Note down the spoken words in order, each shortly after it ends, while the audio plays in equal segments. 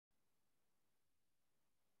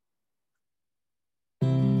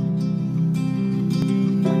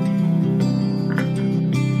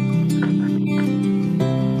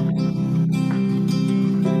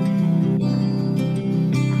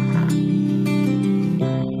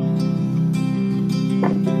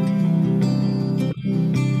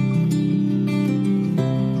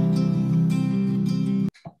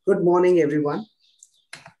Good morning, everyone.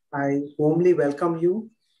 I warmly welcome you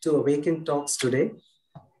to Awaken Talks today.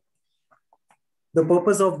 The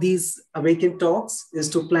purpose of these Awaken Talks is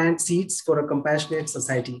to plant seeds for a compassionate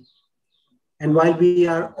society. And while we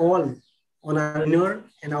are all on our inner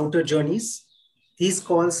and outer journeys, these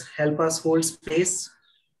calls help us hold space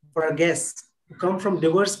for our guests who come from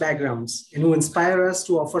diverse backgrounds and who inspire us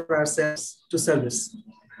to offer ourselves to service.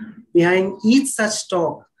 Behind each such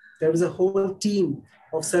talk, there is a whole team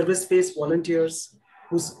of service-based volunteers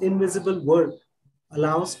whose invisible work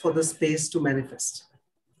allows for the space to manifest.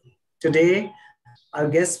 Today, our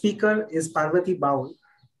guest speaker is Parvathy Baul,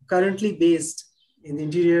 currently based in the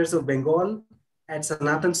interiors of Bengal at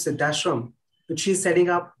Sanatan Siddhashram, which she is setting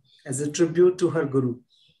up as a tribute to her guru.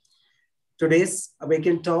 Today's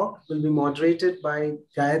Awaken Talk will be moderated by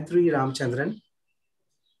Gayathri Ramachandran.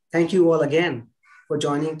 Thank you all again for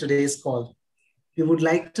joining today's call. We would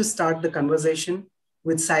like to start the conversation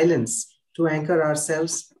with silence to anchor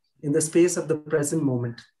ourselves in the space of the present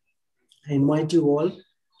moment. I invite you all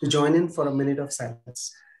to join in for a minute of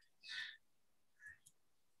silence.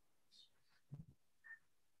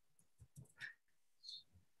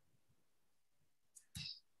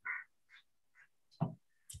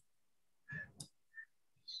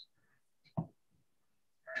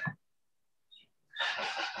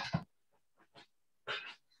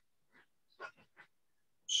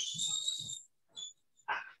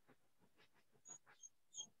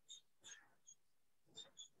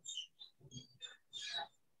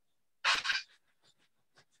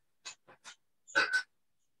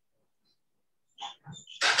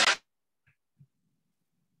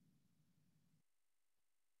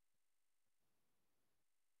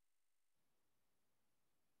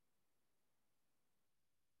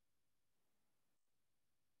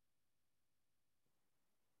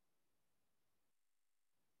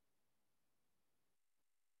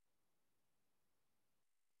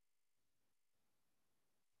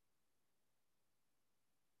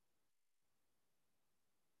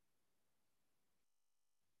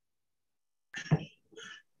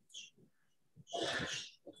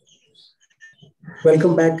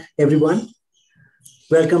 Welcome back, everyone.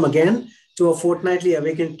 Welcome again to our fortnightly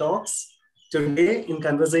Awaken Talks. Today, in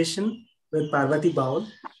conversation with Parvathy Baul,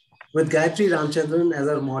 with Gayathri Ramachandran as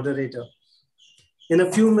our moderator. In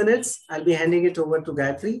a few minutes, I'll be handing it over to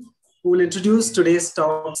Gayathri, who will introduce today's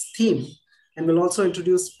talk's theme and will also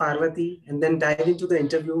introduce Parvathy and then dive into the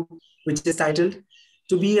interview, which is titled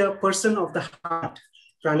To Be a Person of the Heart,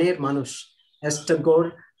 Praner Manush, as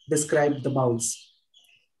Tagore described the Bauls.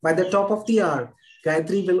 By the top of the hour,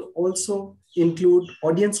 Gayathri will also include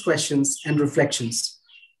audience questions and reflections.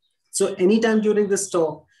 So anytime during this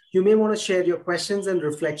talk, you may want to share your questions and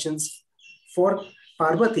reflections for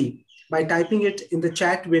Parvathy by typing it in the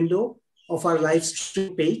chat window of our live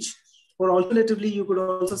stream page, or alternatively, you could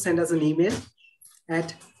also send us an email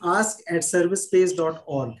at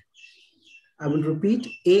ask@servicespace.org. I will repeat,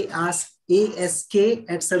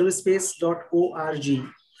 ask@servicespace.org.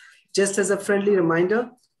 Just as a friendly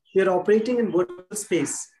reminder, we are operating in virtual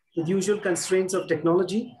space with usual constraints of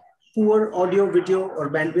technology, poor audio, video, or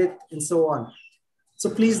bandwidth, and so on. So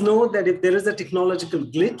please know that if there is a technological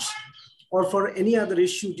glitch or for any other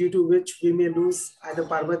issue due to which we may lose either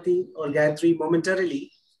Parvathy or Gayathri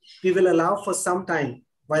momentarily, we will allow for some time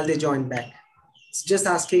while they join back. It's just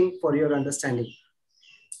asking for your understanding.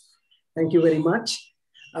 Thank you very much.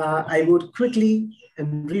 I would quickly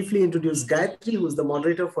and briefly introduce Gayathri, who is the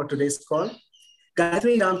moderator for today's call.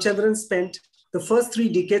 Gayathri Ramachandran spent the first 3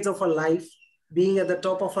 decades of her life being at the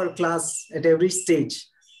top of her class at every stage,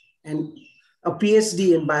 and a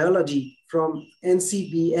PhD in biology from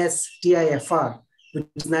NCBS TIFR, which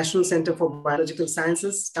is National Center for Biological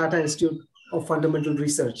Sciences, Tata Institute of Fundamental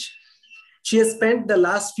Research. She has spent the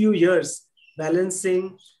last few years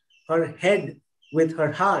balancing her head with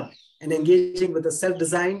her heart and engaging with a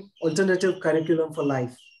self-designed alternative curriculum for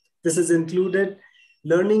life. This has included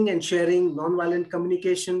learning and sharing nonviolent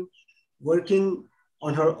communication, working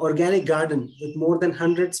on her organic garden with more than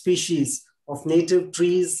 100 species of native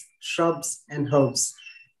trees, shrubs, and herbs,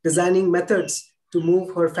 designing methods to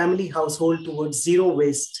move her family household towards zero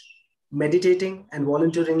waste, meditating and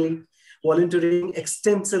volunteering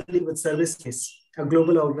extensively with ServiceSpace, a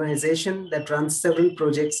global organization that runs several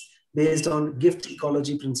projects based on gift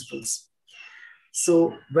ecology principles.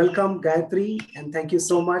 So welcome, Gayathri, and thank you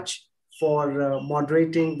so much for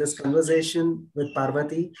moderating this conversation with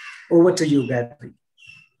Parvathy. Over to you, Gayathri.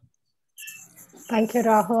 Thank you,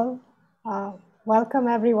 Rahul. Welcome,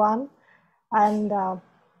 everyone. And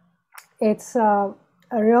it's a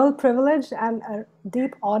real privilege and a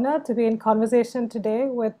deep honor to be in conversation today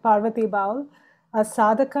with Parvathy Baul. a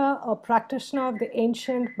sadhaka or practitioner of the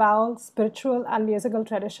ancient Baul spiritual and musical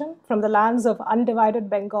tradition from the lands of undivided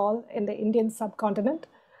Bengal in the Indian subcontinent.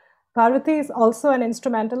 Parvathy is also an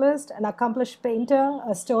instrumentalist, an accomplished painter,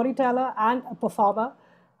 a storyteller, and a performer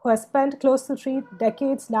who has spent close to 3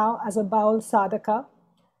 decades now as a Baul sadhaka.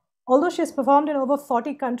 Although she has performed in over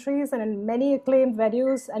 40 countries and in many acclaimed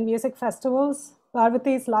venues and music festivals,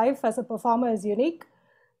 Parvathy's life as a performer is unique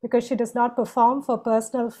because she does not perform for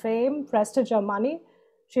personal fame, prestige, or money.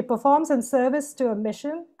 She performs in service to a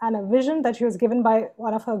mission and a vision that she was given by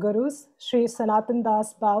one of her gurus, Sri Sanatan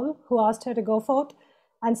Das Baul, who asked her to go forth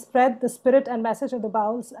and spread the spirit and message of the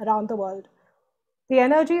Bauls around the world. The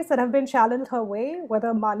energies that have been channeled her way,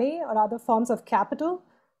 whether money or other forms of capital,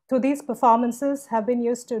 through these performances have been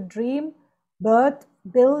used to dream, birth,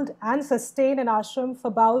 build, and sustain an ashram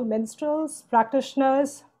for Baul minstrels,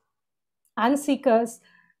 practitioners, and seekers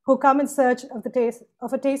who come in search of a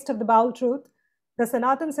taste of the Baul truth, the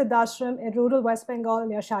Sanatan Siddhashram in rural West Bengal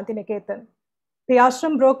near Shantiniketan. The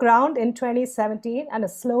ashram broke ground in 2017 and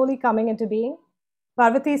is slowly coming into being.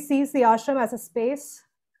 Parvathy sees the ashram as a space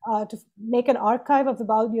to make an archive of the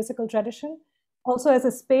Baul musical tradition, also as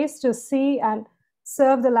a space to see and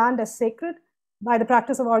serve the land as sacred by the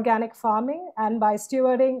practice of organic farming and by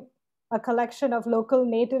stewarding a collection of local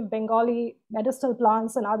native Bengali medicinal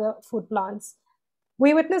plants and other food plants.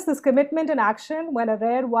 We witnessed this commitment in action when a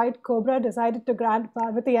rare white cobra decided to grant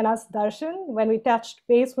Parvathy and us darshan when we touched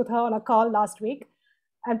base with her on a call last week.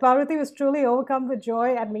 And Parvathy was truly overcome with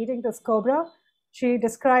joy at meeting this cobra. She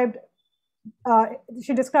described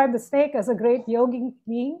the snake as a great yogic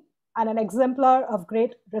being and an exemplar of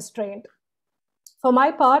great restraint. For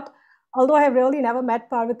my part, although I have really never met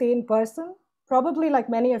Parvathy in person, probably like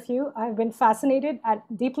many of you, I have been fascinated and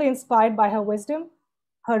deeply inspired by her wisdom,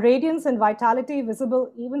 her radiance and vitality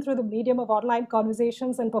visible even through the medium of online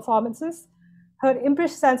conversations and performances, her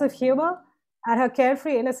impish sense of humor, and her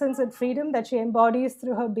carefree innocence and freedom that she embodies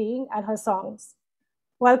through her being and her songs.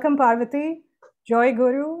 Welcome, Parvathy, Joy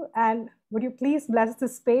Guru, and would you please bless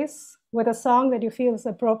this space with a song that you feel is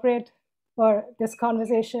appropriate for this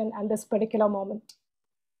conversation and this particular moment?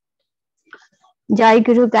 Jai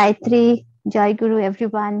Guru Gayathri, Jai Guru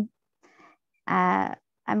everyone. I'm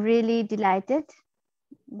really delighted.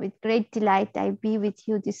 With great delight, I be with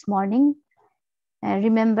you this morning,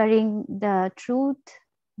 remembering the truth,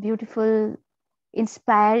 beautiful,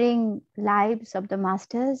 inspiring lives of the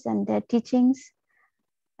masters and their teachings.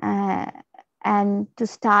 And to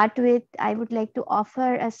start with, I would like to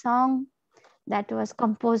offer a song that was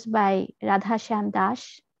composed by Radha Shyam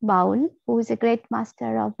Das Baul, who is a great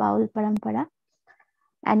master of Baul Parampara.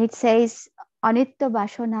 And it says, Anitya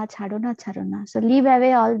Bashona Chadona Charona. So leave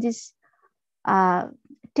away all these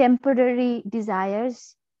temporary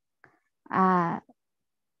desires and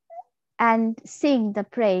sing the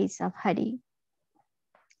praise of Hari.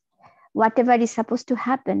 Whatever is supposed to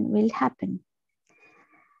happen will happen.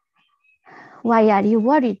 Why are you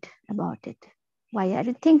worried about it? Why are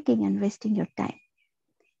you thinking and wasting your time?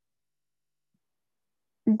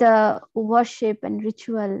 The worship and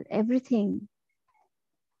ritual, everything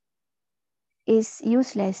is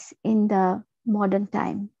useless in the modern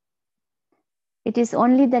time. It is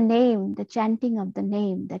only the name, the chanting of the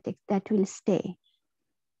name that will stay.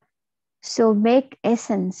 So make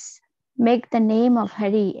essence, make the name of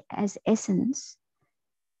Hari as essence,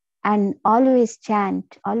 and always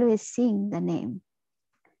chant, always sing the name.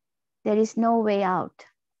 There is no way out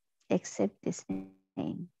except this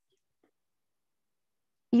name.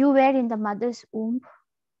 You were in the mother's womb.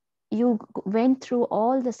 You went through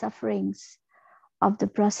all the sufferings of the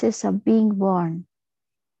process of being born.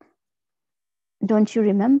 Don't you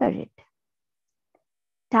remember it?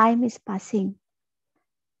 Time is passing.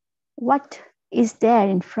 What is there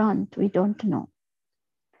in front? We don't know.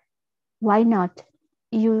 Why not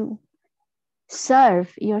you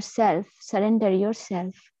serve yourself, surrender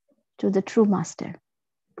yourself to the true master?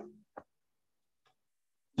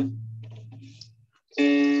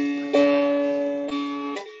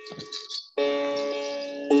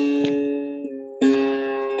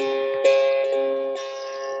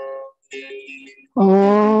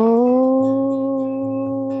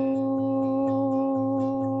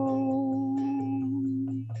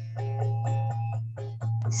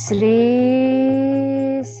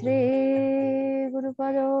 Sri Sri Guru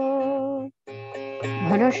Pado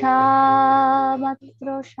Bharasha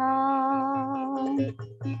Matrosha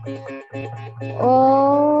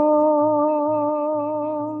Om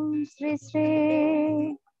Sri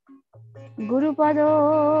Sri Guru Pado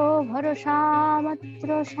Bharasha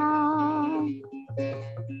Matrosha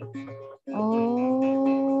Om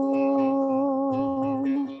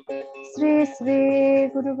Sri Shri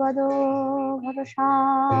Gurupada ভরসা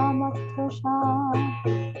মধ্যসা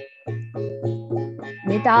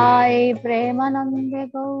নিতাই প্রেমানন্দে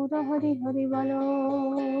গৌর হরি হরি বল।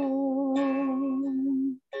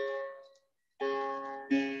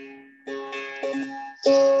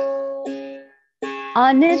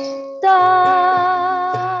 অনিত্য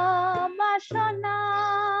বাসনা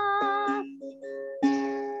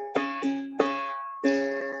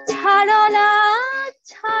ছাড়ো না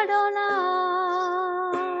ছাড়ো না,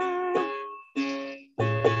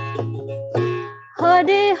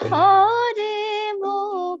 হরে হরে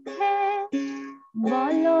মুখে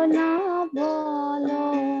বলো না বলো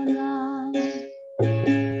না।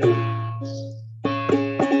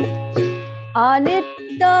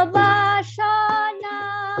 অনিত্য বাসনা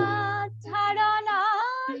ছাড়ো না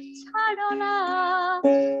ছাড়ো না,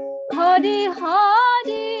 হরি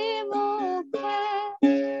হরি মুখে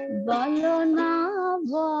বলো না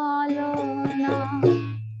বলো না।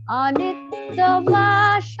 অনিত্য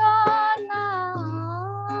বাসনা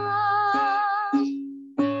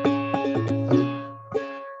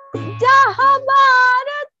যাহবার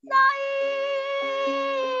তাই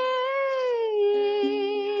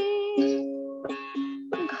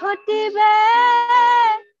ঘটিবে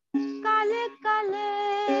কালে কালে,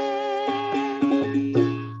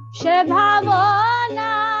 সে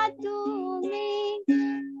ভাবনা তুমি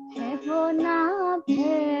ভেবো না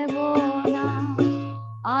ভেবো না।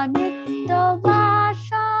 অনিত্য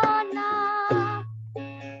বাসনা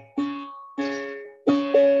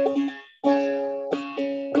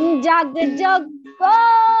জাগ যজ্ঞ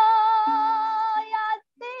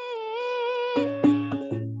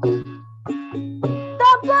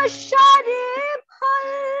তপস্যারি ফল,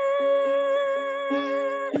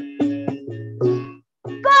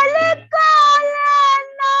 কালে কালে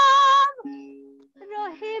নাম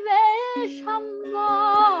রহিবে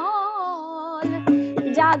সম্বল।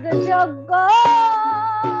 জাগ যজ্ঞ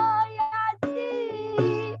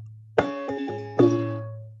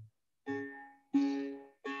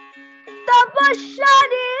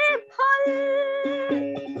তপস্যারি ফল,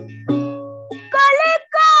 কালে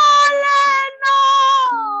কালে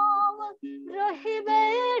নাম রহিবে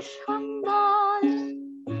সম্বল।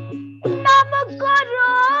 নাম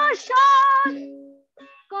করো সৎ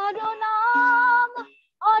করো নাম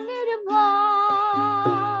অনির্ভর,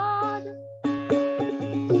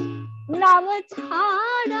 নাম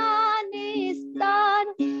ছাড়া নিস্তার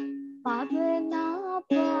পাবে না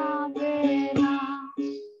পাবে না।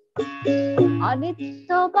 অনিত্য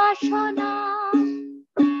বাসনা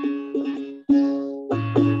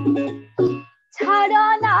ছাড়ো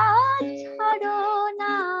না ছাড়ো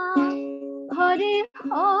না, হরি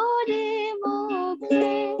হরি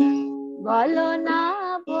মুখে বলো না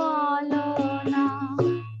বলো না।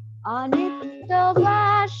 অনিত্য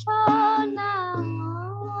বাসনা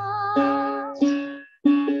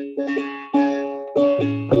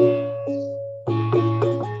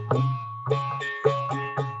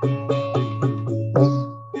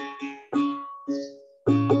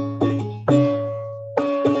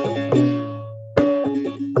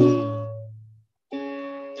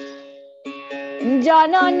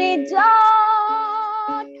জননী জঠরে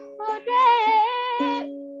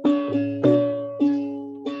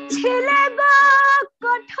ছিলে গো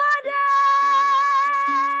কঠোরে,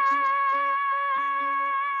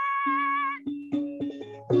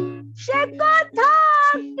 সে কথা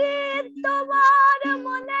কি তোমার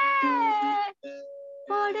মনে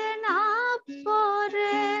পড়ে না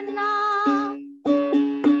পড়ে না।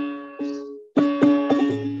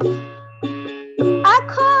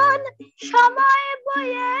 এখন সময়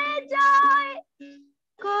বয়ে যায়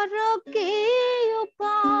করো কি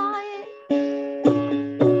উপায়,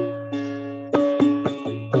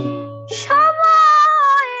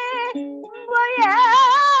 সময় বয়ে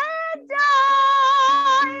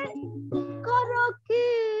যায় করো কি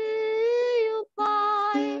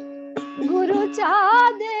উপায়। গুরু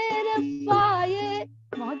চাঁদের পায়ে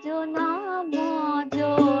মজনা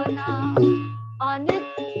মজনা।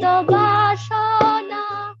 অনিত্য বাসনা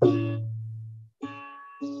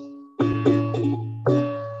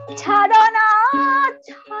ছাড়ো না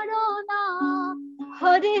ছাড়ো না,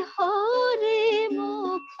 হরি হরি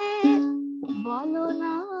মুখে বলো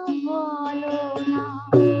না বলো না।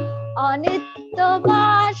 অনিত্য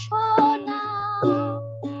বাসনা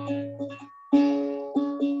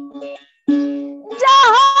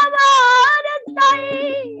যাহবার তাই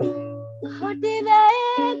ঘটিবে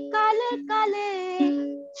কালে কালে,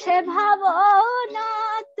 সে ভাবনা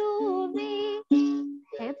তুমি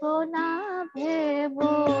ভেবো না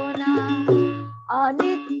ভেবো না।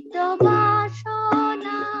 অনিত্য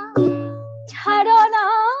বাসনা ছাড়ো না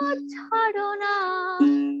ছাড়ো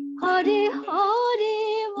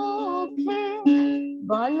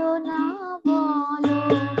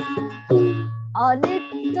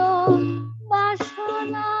Anitya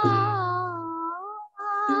Bashona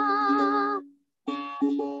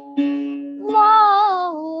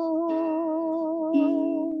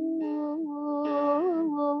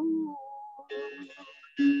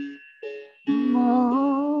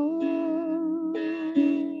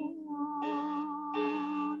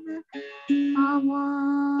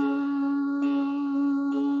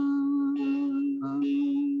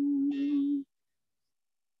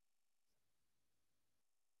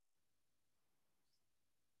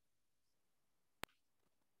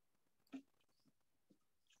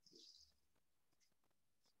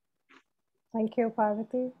Thank you,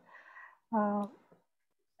 Parvathy.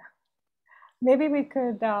 Maybe we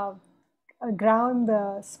could ground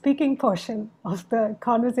the speaking portion of the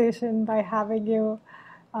conversation by having you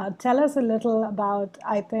tell us a little about,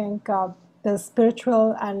 I think, the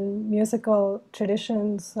spiritual and musical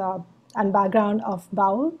traditions and background of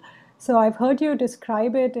Baul. So I've heard you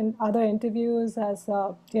describe it in other interviews as,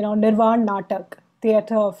 Nirvan Natak,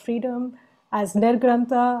 theater of freedom, as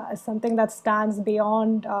Nirgrantha, as something that stands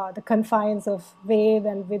beyond the confines of Ved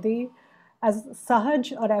and Vidhi, as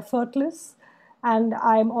Sahaj or effortless. And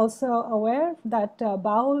I'm also aware that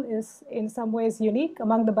Baul is in some ways unique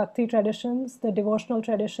among the Bhakti traditions, the devotional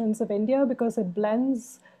traditions of India, because it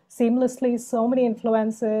blends seamlessly so many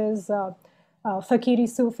influences, Fakiri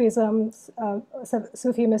Sufism,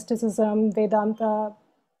 Sufi mysticism, Vedanta,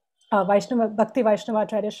 Vaishnava, Bhakti Vaishnava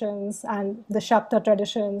traditions, and the Shakta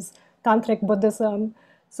traditions, Tantric Buddhism.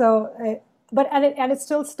 So, and it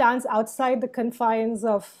still stands outside the confines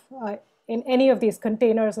of in any of these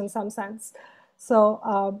containers in some sense.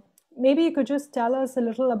 So maybe you could just tell us a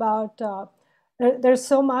little about. There's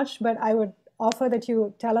so much, but I would offer that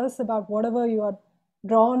you tell us about whatever you are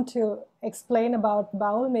drawn to explain about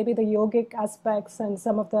Baul, maybe the yogic aspects and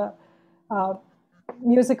some of the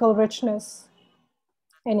musical richness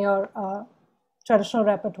in your traditional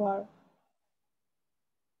repertoire.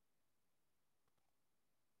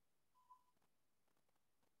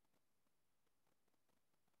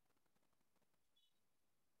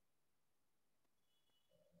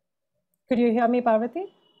 Could you hear me, Parvathy?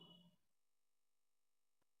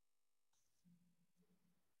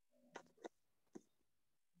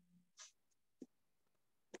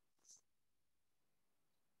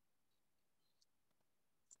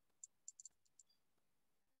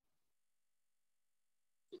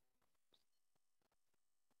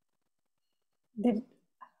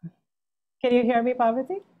 Can you hear me,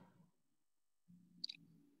 Parvathy?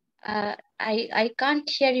 I can't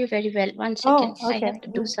hear you very well. One second. Oh, okay. I have to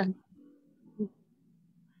do some.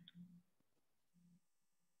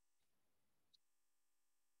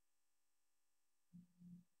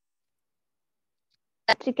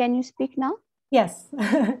 Gayathri, can you speak now? Yes.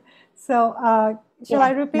 So shall I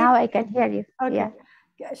repeat? Now I can hear you. Okay.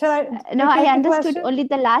 Yeah. Shall I? No, I understood question? only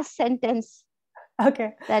the last sentence.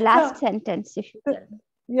 Okay. The last sentence, if you tell me.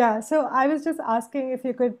 Yeah, so I was just asking if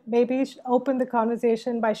you could maybe open the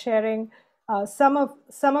conversation by sharing some of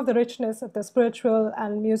the richness of the spiritual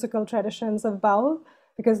and musical traditions of Baul,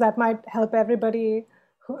 because that might help everybody,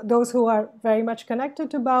 those who are very much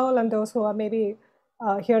connected to Baul and those who are maybe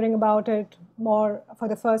hearing about it more for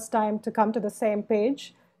the first time, to come to the same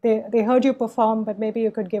page. They heard you perform, but maybe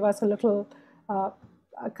you could give us a little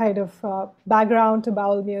a kind of background to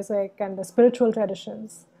Baul music and the spiritual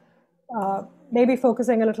traditions. Maybe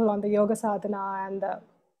focusing a little on the yoga sadhana and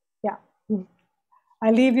yeah. I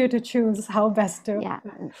leave you to choose how best to. Yeah.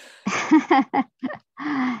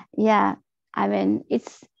 Yeah. I mean,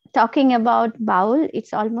 it's talking about Baul,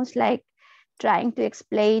 it's almost like trying to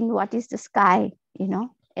explain what is the sky,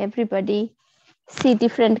 everybody see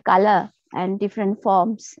different color and different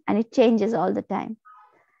forms, and it changes all the time.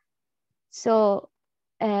 So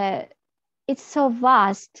it's so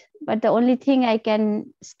vast, but the only thing I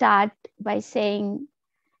can start by saying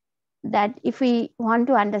that if we want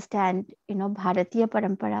to understand, Bharatiya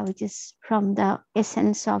Parampara, which is from the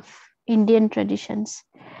essence of Indian traditions,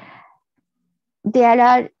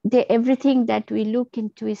 everything that we look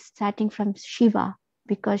into is starting from Shiva,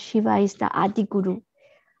 because Shiva is the Adi Guru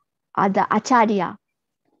or the Acharya.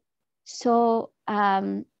 So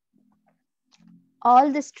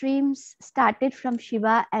all the streams started from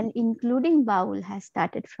Shiva, and including Baul has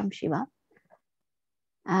started from Shiva.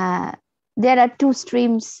 There are two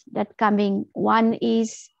streams that coming. One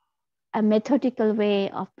is a methodical way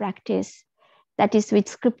of practice, that is with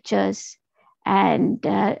scriptures and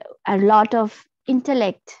a lot of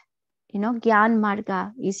intellect. Gyan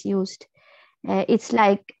Marga is used. It's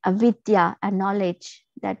like a vidya, a knowledge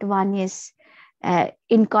that one is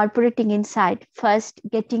incorporating inside. First,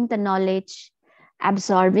 getting the knowledge,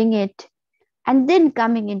 absorbing it, and then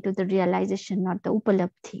coming into the realization, not the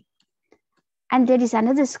upalabdhi. And there is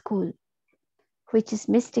another school, which is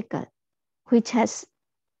mystical,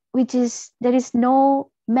 there is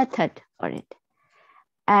no method for it.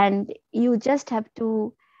 And you just have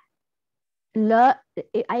to learn,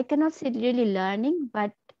 I cannot say really learning,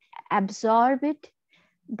 but absorb it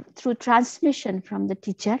through transmission from the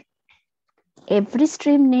teacher. Every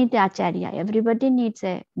stream needs acharya. Everybody needs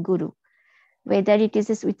a guru, whether it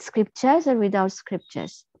is with scriptures or without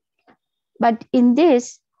scriptures. But in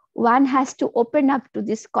this, one has to open up to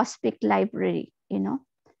this cosmic library,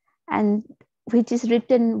 and which is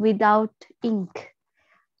written without ink,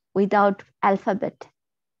 without alphabet.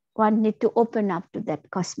 One need to open up to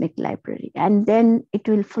that cosmic library, and then it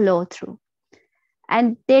will flow through.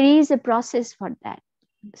 And there is a process for that.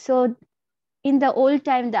 So in the old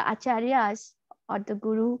time, the acharyas or the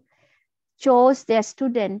guru chose their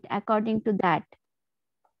student according to that.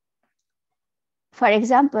 For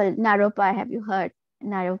example, Naropa, have you heard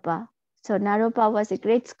Naropa? So Naropa was a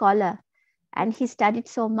great scholar, and he studied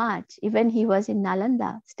so much. Even he was in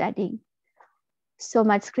Nalanda studying so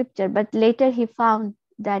much scripture, but later he found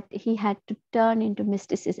that he had to turn into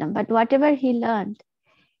mysticism. But whatever he learned,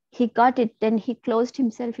 he got it. Then he closed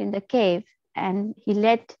himself in the cave and he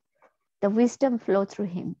let the wisdom flow through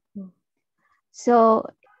him. So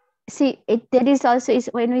see, there is also,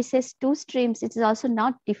 when we say two streams, it is also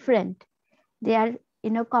not different. They are,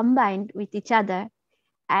 combined with each other.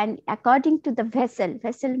 And according to the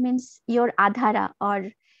vessel means your adhara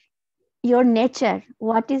or your nature,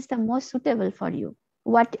 what is the most suitable for you?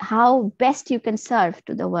 How best you can serve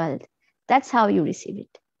to the world. That's how you receive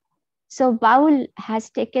it. So Baul has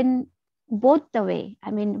taken both the way. I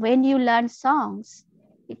mean, when you learn songs,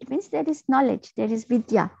 it means there is knowledge, there is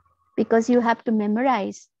vidya, because you have to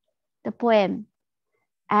memorize the poem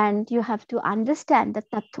and you have to understand the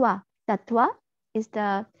tattva. Tattva is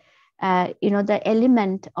the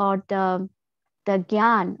element or the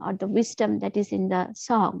gyan or the wisdom that is in the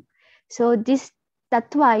song. So this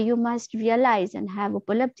tattva you must realize and have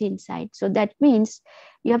upalabdhi inside. So that means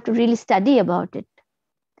you have to really study about it.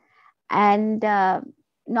 And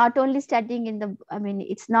not only studying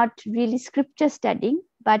it's not really scripture studying,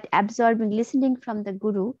 but absorbing, listening from the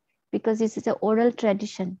guru, because this is an oral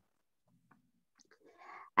tradition.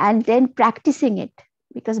 And then practicing it,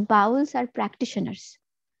 because Bauls are practitioners.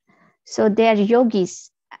 So they are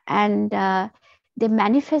yogis, and they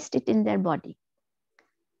manifest it in their body.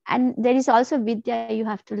 And there is also vidya. You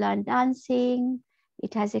have to learn dancing.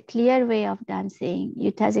 It has a clear way of dancing.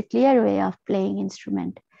 It has a clear way of playing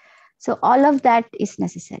instrument. So all of that is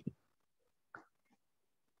necessary.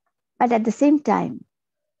 But at the same time,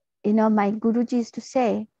 my Guruji used to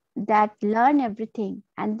say that learn everything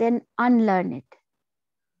and then unlearn it.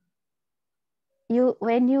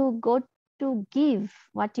 When you go to give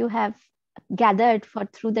what you have gathered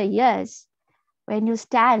through the years, when you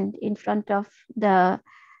stand in front of the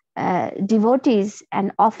devotees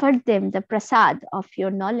and offer them the prasad of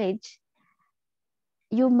your knowledge,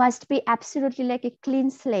 you must be absolutely like a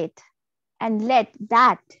clean slate and let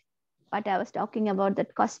that, what I was talking about,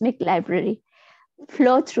 that cosmic library,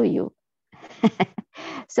 flow through you.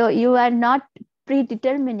 So you are not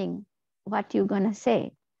predetermining what you're going to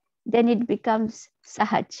say. Then it becomes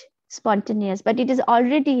sahaj, spontaneous, but it is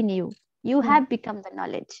already in you. You have become the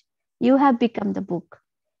knowledge. You have become the book.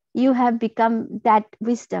 You have become that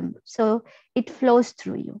wisdom. So it flows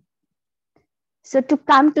through you. So to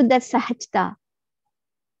come to that sahajta,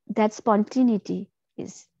 that spontaneity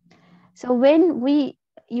is. So when we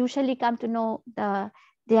usually come to know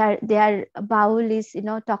their Baul is,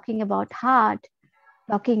 talking about heart,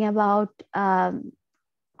 talking about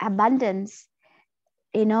abundance,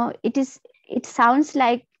 it sounds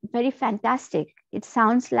like very fantastic. It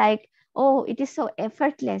sounds like, oh, it is so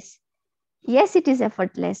effortless. Yes, it is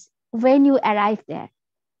effortless. When you arrive there,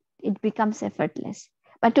 it becomes effortless.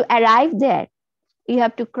 But to arrive there, you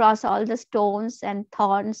have to cross all the stones and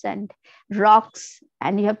thorns and rocks,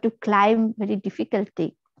 and you have to climb very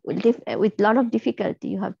difficulty. With a lot of difficulty,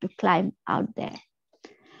 you have to climb out there.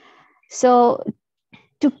 So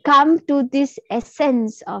to come to this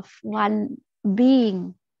essence of one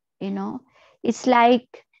being, it's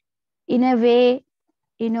like, in a way,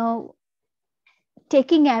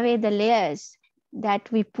 taking away the layers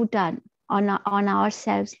that we put on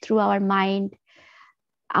ourselves through our mind,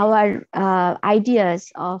 our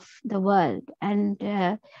ideas of the world, and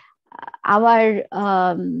our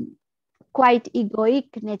quite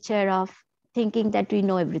egoic nature of thinking that we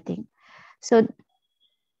know everything. So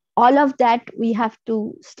all of that we have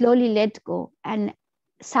to slowly let go. And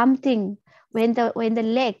something, when the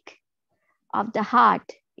lake of the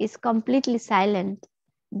heart is completely silent,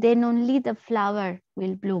 then only the flower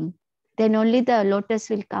will bloom. Then only the lotus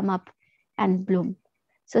will come up and bloom.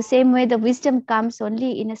 So same way the wisdom comes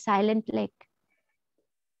only in a silent lake.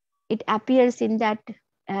 It appears in that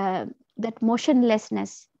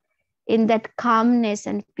motionlessness, in that calmness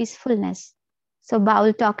and peacefulness. So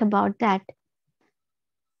Baul talk about that.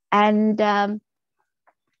 And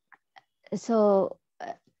so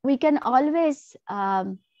we can always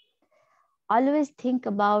think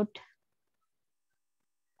about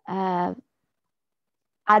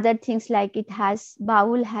other things, like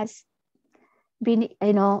Baul has been,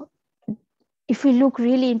 if we look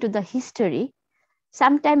really into the history,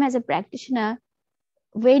 sometime as a practitioner,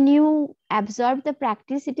 when you absorb the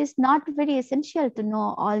practice, it is not very essential to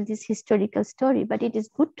know all this historical story, but it is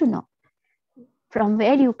good to know from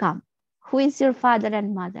where you come, who is your father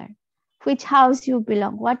and mother, which house you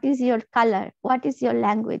belong, what is your color, what is your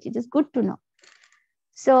language. It is good to know.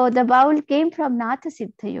 So the Baul came from Natha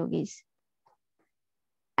Siddha yogis,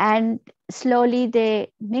 and slowly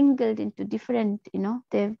they mingled into different,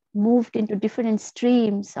 they moved into different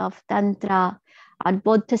streams of Tantra or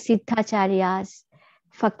Bodha Siddhacharyas,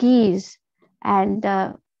 fakirs, and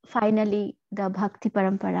finally the Bhakti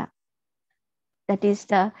Parampara. That is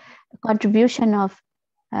the contribution of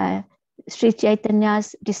Sri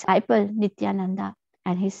Chaitanya's disciple Nityananda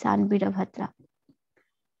and his son Virabhadra.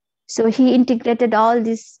 So he integrated all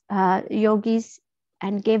these yogis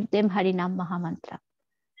and gave them Harinam Mahamantra.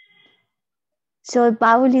 So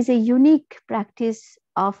Baul is a unique practice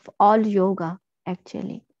of all yoga,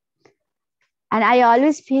 actually. And I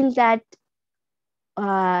always feel that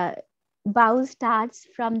Baul starts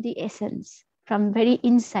from the essence, from very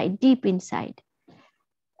inside, deep inside,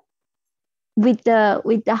 with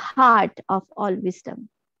the heart of all wisdom.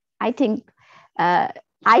 I think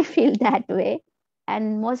I feel that way,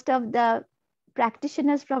 and most of the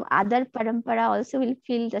practitioners from other parampara also will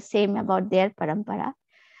feel the same about their parampara.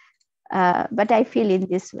 But I feel in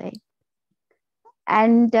this way,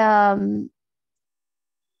 and the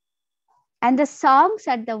songs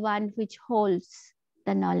are the one which holds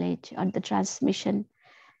the knowledge or the transmission.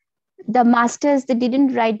 The masters, they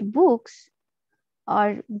didn't write books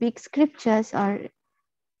or big scriptures or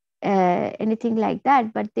anything like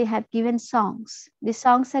that, but they have given songs. The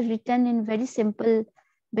songs are written in very simple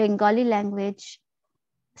Bengali language.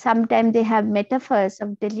 Sometimes they have metaphors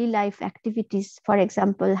of daily life activities, for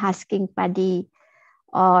example, husking paddy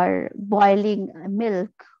or boiling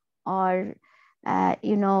milk, or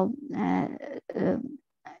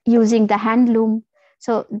using the hand loom.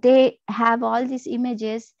 So they have all these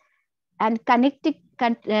images and connecting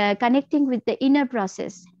with the inner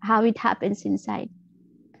process, how it happens inside.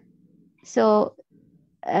 So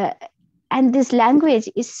and this language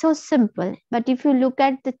is so simple, but if you look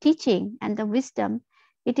at the teaching and the wisdom,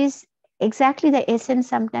 it is exactly the essence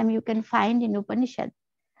sometimes you can find in Upanishad,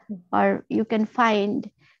 or you can find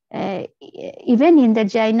even in the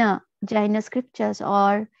Jaina scriptures,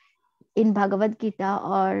 or in Bhagavad Gita,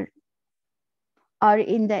 or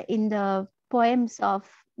in the poems of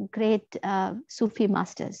great Sufi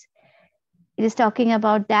masters. It is talking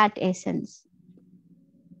about that essence.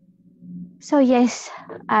 So yes,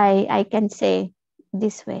 I can say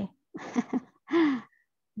this way.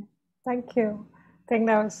 Thank you. I think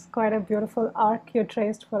that was quite a beautiful arc you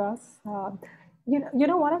traced for us.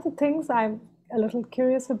 One of the things I'm a little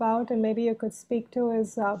curious about, and maybe you could speak to,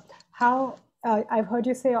 is how I've heard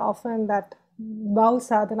you say often that Baul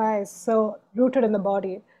sadhana is so rooted in the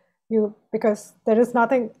body. Because there is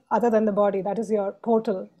nothing other than the body. That is your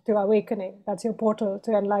portal to awakening. That's your portal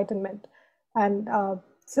to enlightenment. And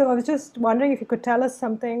so I was just wondering if you could tell us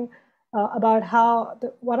something about how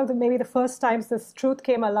one of the maybe the first times this truth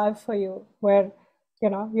came alive for you, where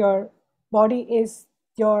your body is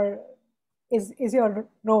your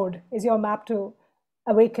road, is your map to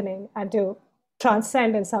awakening and to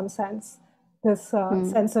transcend in some sense, this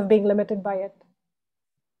sense of being limited by it,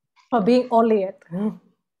 or being only it.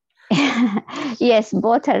 Yes,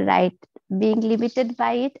 both are right. Being limited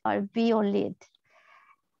by it or be only it.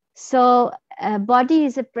 So body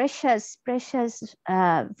is a precious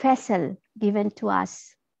vessel given to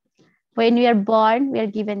us. When we are born, we are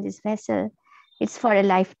given this vessel. It's for a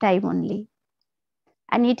lifetime only.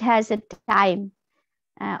 And it has a time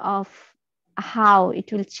of how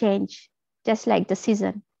it will change, just like the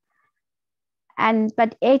season.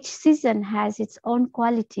 But each season has its own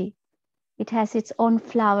quality. It has its own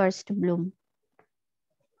flowers to bloom.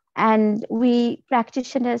 And we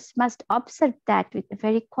practitioners must observe that with a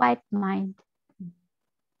very quiet mind.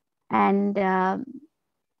 And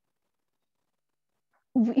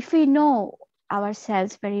if we know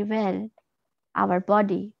ourselves very well, our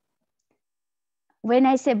body. When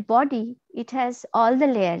I say body, it has all the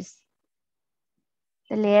layers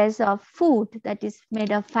of food that is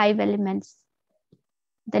made of 5 elements,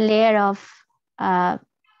 the layer of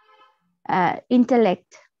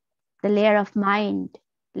intellect, the layer of mind,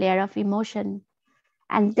 layer of emotion,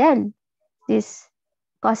 and then this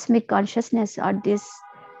cosmic consciousness, or this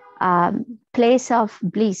place of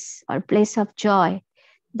bliss or place of joy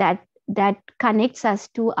that connects us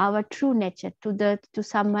to our true nature, to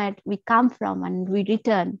somewhere we come from and we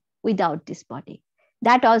return without this body.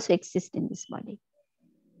 That also exists in this body.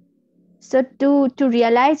 So to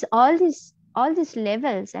realize all these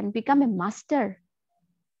levels and become a master,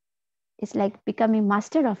 it's like becoming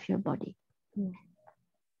master of your body. Mm.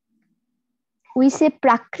 We say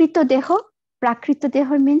prakrito deho. Prakrito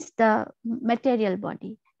deho means the material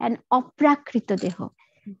body, and aprakrito deho,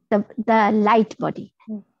 the light body.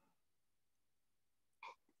 Mm.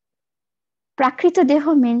 Prakrito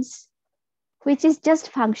deho means which is just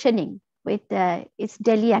functioning with its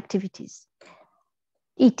daily activities,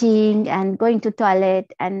 eating and going to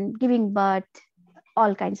toilet and giving birth,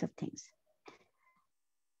 all kinds of things.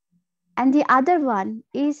 And the other one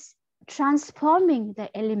is transforming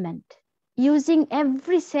the element, using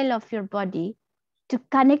every cell of your body to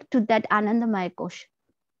connect to that Anandamaya Kosha,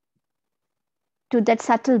 to that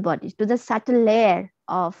subtle body, to the subtle layer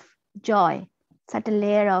of joy, subtle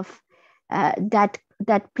layer of that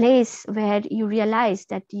place where you realize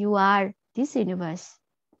that you are this universe.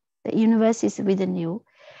 The universe is within you.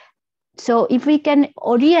 So if we can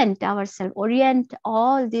orient ourselves, orient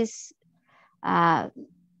all these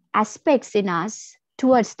aspects in us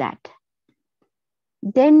towards that,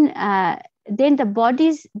 then the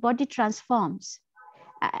body transforms.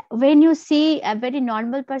 When you see a very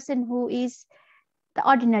normal person, who is the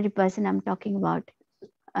ordinary person I'm talking about,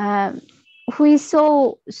 who is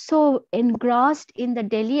so engrossed in the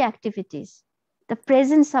daily activities, the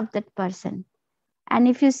presence of that person. And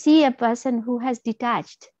if you see a person who has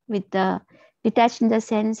detached in the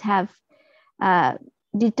sense have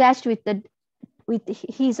detached with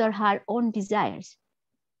his or her own desires,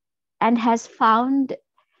 and has found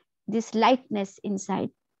this lightness inside,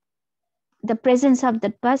 the presence of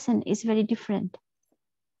that person is very different.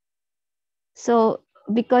 So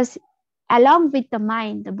because along with the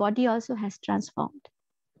mind, the body also has transformed.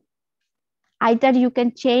 Either you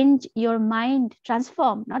can change your mind,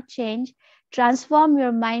 transform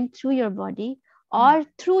your mind through your body, or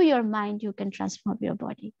through your mind you can transform your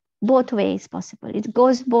body. Both ways possible. It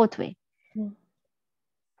goes both ways. Mm.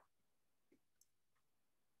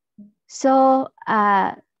 So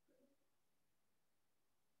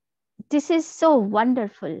this is so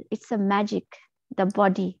wonderful. It's a magic. The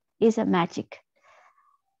body is a magic.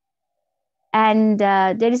 And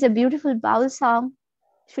there is a beautiful Baul song.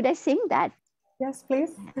 Should I sing that? Yes,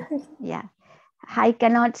 please. Yeah. I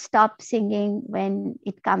cannot stop singing when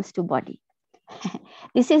it comes to body.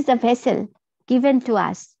 This is the vessel given to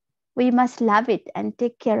us. We must love it and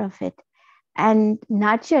take care of it and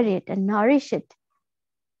nurture it and nourish it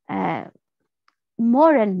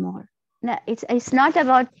more and more. No, it's not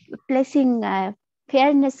about placing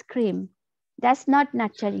fairness cream. That's not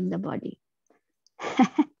nurturing the body.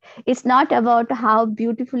 It's not about how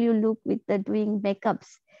beautiful you look with the doing makeups.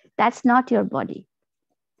 That's not your body.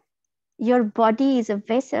 Your body is a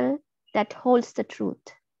vessel that holds the truth.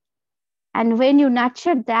 And when you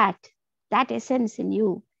nurture that essence in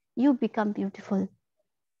you, you become beautiful.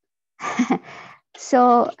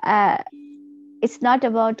 So it's not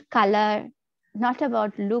about color, not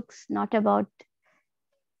about looks, not about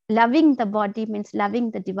loving the body means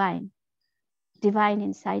loving the divine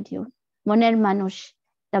inside you. Praner Manush,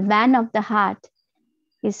 the man of the heart,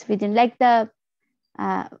 is within. Like the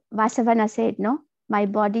Vasavana said, no, my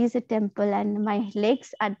body is a temple and my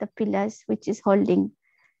legs are the pillars which is holding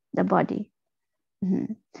the body.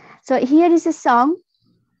 Mm-hmm. So here is a song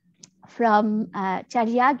from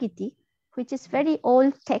Charyagiti, which is very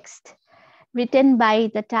old text written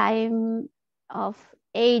by the time of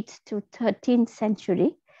 8th to 13th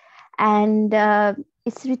century. And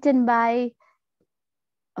it's written by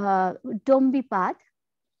Dombipad,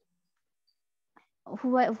 who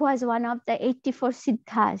was one of the 84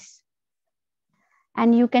 Siddhas.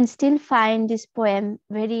 And you can still find this poem,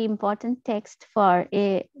 very important text for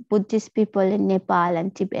Buddhist people in Nepal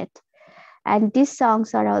and Tibet. And these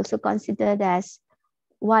songs are also considered as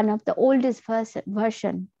one of the oldest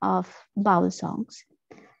version of Baul songs.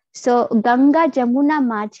 So, Ganga Jamuna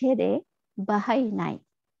Maajhe bahai nai.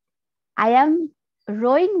 I am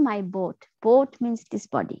rowing my boat. Boat means this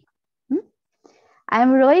body. I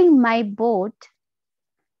am rowing my boat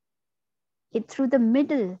through the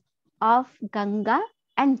middle of Ganga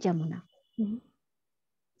and Jamuna. Mm-hmm.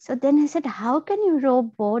 So then he said, how can you row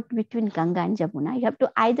boat between Ganga and Jamuna? You have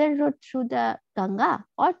to either row through the Ganga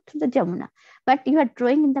or through the Jamuna, but you are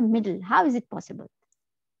rowing in the middle. How is it possible?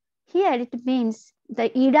 Here it means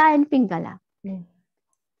the Ida and Pingala. Mm.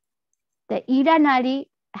 The Ida Nari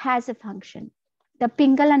has a function. The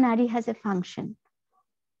Pingala Nari has a function.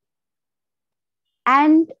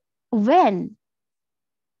 And when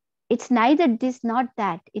it's neither this nor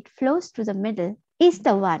that, it flows through the middle, is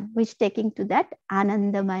the one which taking to that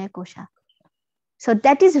Anandamaya Kosha. So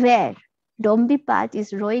that is where Dombipat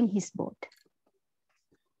is rowing his boat.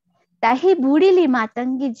 Tahi burili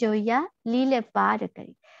matangi joya lile par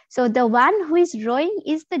kari. So the one who is rowing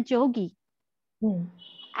is the yogi. Mm.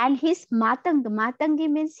 And his matangi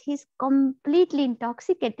means he's completely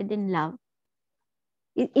intoxicated in love,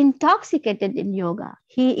 intoxicated in yoga.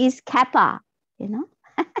 He is kappa, you know.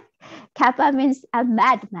 Kappa means a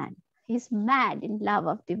madman. He's mad in love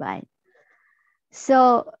of divine.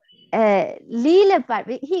 So Leela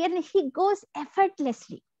Parvi, he goes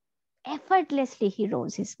effortlessly he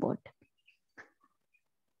rows his boat.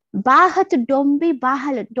 Bahat Dombi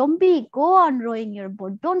Bahal, Dombi, go on rowing your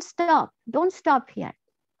boat. Don't stop here.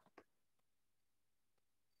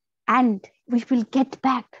 And we will get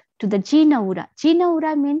back to the Jinaura.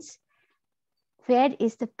 Jinaura means where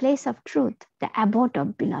is the place of truth, the abode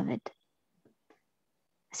of beloved.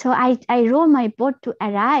 So I row my boat to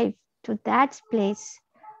arrive to that place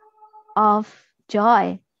of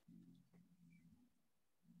joy.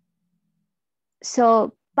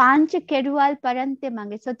 So Pancha Kedual Parante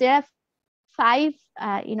Mange. So there are 5,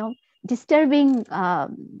 disturbing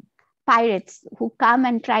pirates who come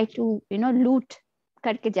and try to, loot.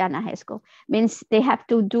 Karke jana hai isko. Means they have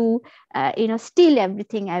to do, steal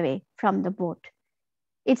everything away from the boat.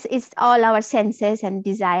 It's all our senses and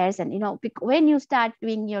desires, and when you start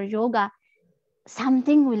doing your yoga,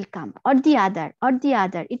 something will come or the other.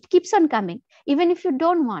 It keeps on coming, even if you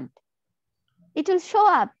don't want. It will show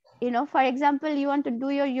up. For example, you want to do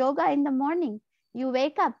your yoga in the morning. You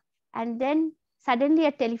wake up, and then suddenly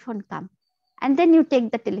a telephone comes, and then you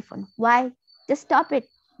take the telephone. Why? Just stop it.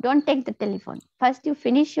 Don't take the telephone. First you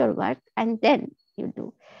finish your work and then you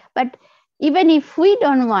do. But even if we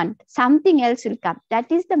don't want, something else will come.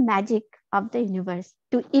 That is the magic of the universe,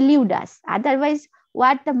 to elude us. Otherwise,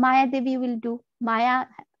 what the Maya Devi will do? Maya,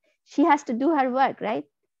 she has to do her work, right?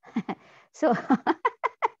 So,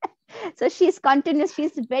 so she's continuous.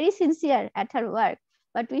 She's very sincere at her work,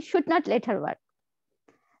 but we should not let her work.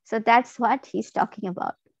 So that's what he's talking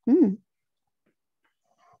about.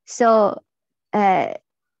 So,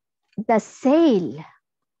 the sail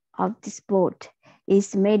of this boat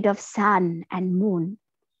is made of sun and moon,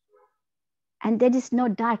 and there is no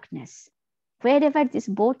darkness. Wherever this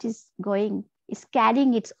boat is going is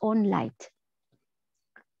carrying its own light.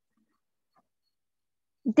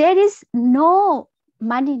 There is no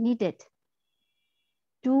money needed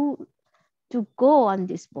to go on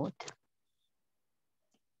this boat.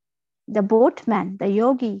 The boatman, the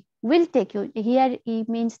yogi, will take you. Here he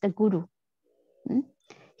means the guru.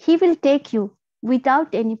 He will take you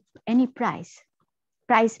without any price.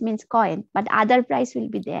 Price means coin, but other price will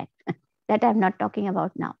be there. That I'm not talking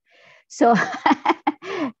about now. So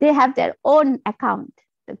they have their own account,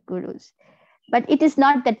 the gurus. But it is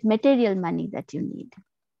not that material money that you need.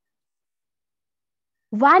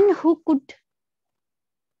 One who could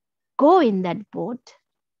go in that boat,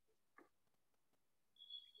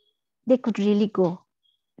 they could really go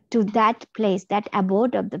to that place, that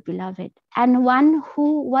abode of the beloved. And one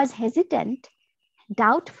who was hesitant,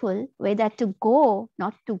 doubtful whether to go,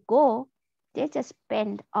 not to go, they just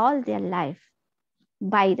spent all their life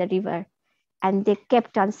by the river, and they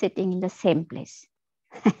kept on sitting in the same place.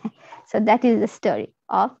 So that is the story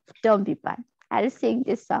of Dombipan. I'll sing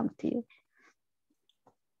this song to you.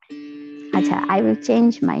 Acha, I will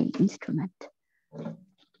change my instrument.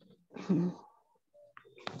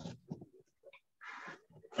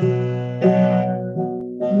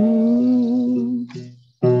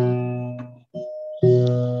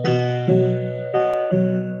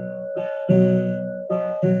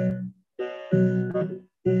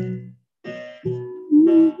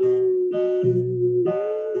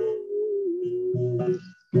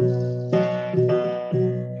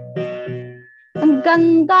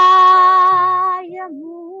 Ganga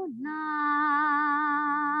Yamuna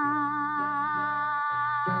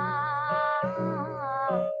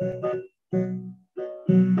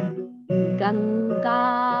Ganga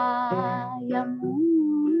Yamuna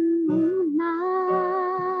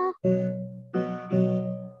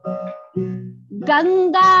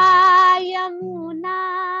Ganga Yamuna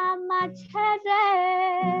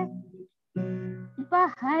Maajhe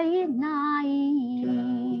बहै नाई।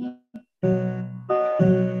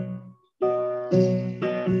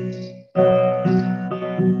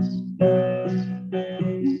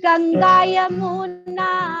 गंगा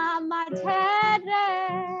यमुना माझे रे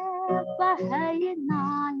बहै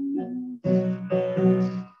नाई।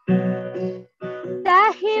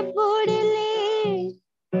 ताहि बुड़ली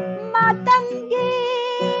मातंगी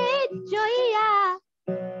जोइया।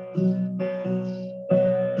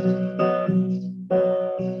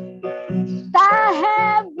 ताहे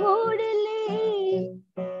बुड़ली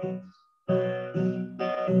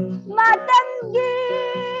मातंगी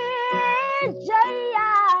जोइया।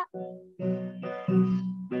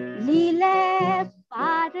 लीले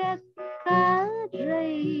पार कर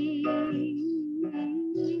रही।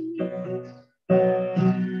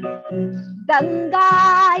 गंगा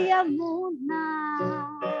यमुना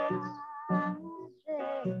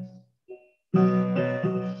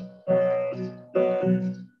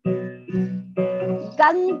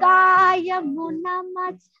गंगा यमुना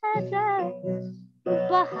माझे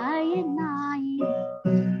बहै नाई।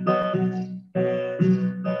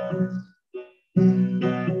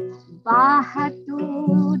 बाहतू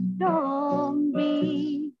डोंबी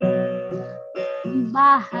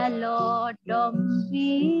बाहलो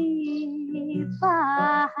डोंबी।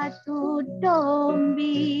 बाहतू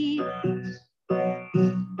डोंबी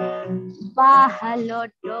बाहलो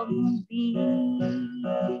डोंबी।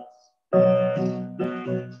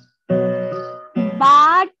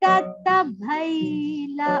 बाटत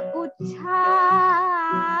भैल उछारा।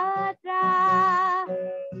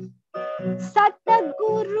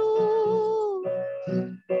 सतगुरु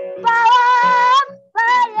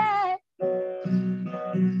पावले।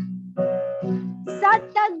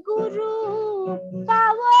 सतगुरु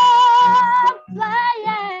पावले।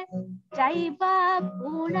 जैब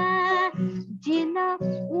पुण जिन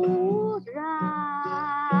उरा।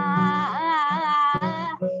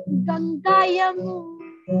 गंगा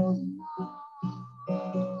यमुना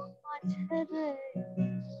माझे रे।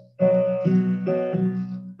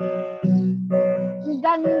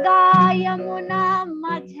 गंगा यमुना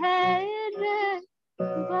माझे रे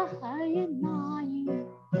बहै नाई।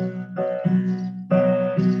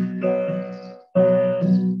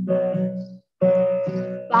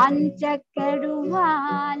 पांच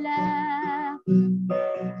कड़ुवाल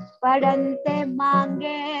पड़ंते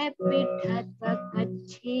मांगे पिठत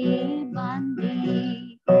कच्छी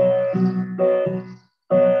बांधी।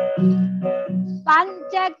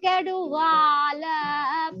 पांच कड़ुवाल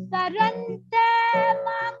पड़ंते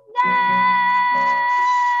मांगे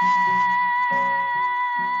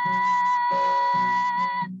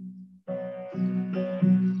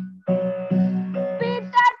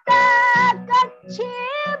पिठत कच्छी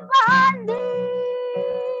बांधी।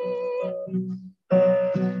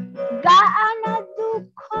 गान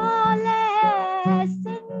दुखोले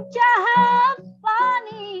सिंचह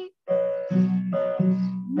पानी।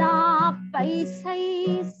 ना पैसे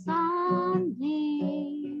सांधी।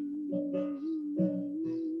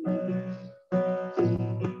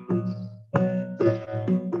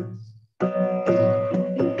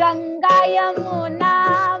 गंगा यमुना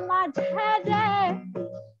माझे रे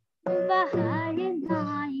बहै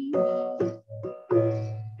नाई।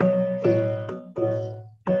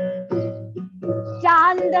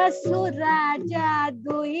 चांद सूरज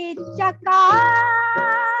दुई चकासिती।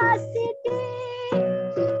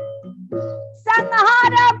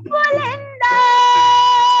 संहार पुलिंद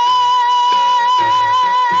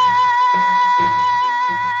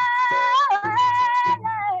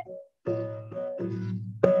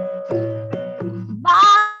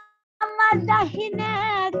बाम दहिने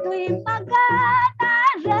दुई मगना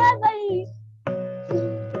रवै।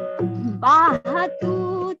 बाहतू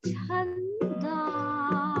छंदा।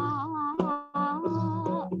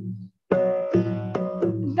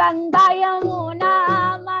 गंगा यमुना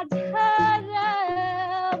माझे रे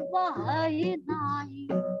बहै नाई।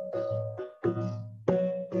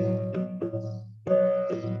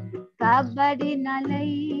 कबड्डी न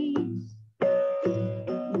लई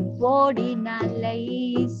बोड़ी न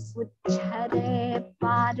लई। सुच्छरे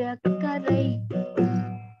पार करई।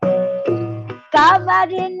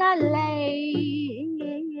 कबड्डी न लई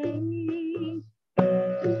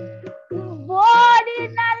बोड़ी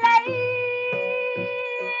न लई।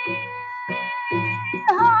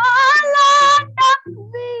 हाला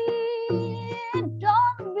डोंबी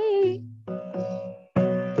डोंबी।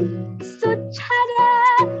 सुच्छरे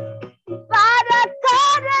पार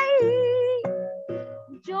करई।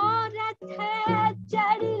 जोरथ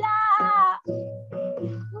चढ़ला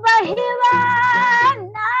वहिवा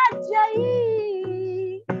ना जई।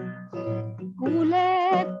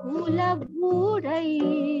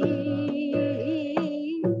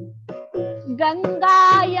 Ganga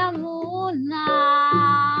Yamuna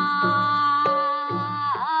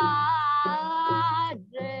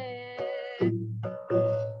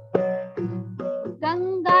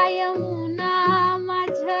Ganga Yamuna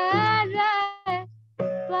Maajhe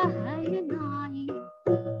bahai nahi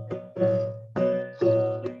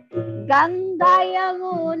Ganga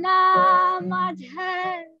Yamuna Maajhe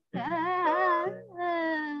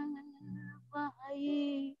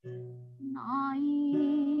bahai nahi.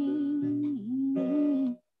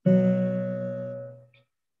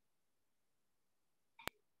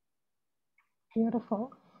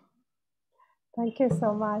 Beautiful. Thank you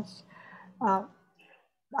so much.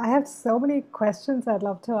 I have so many questions I'd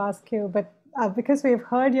love to ask you, but because we've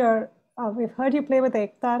heard you play with the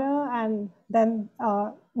Ektara, and then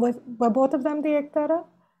were both of them the Ektara?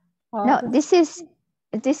 No, this is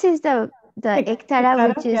the Ektara,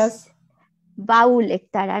 which is yes. Baul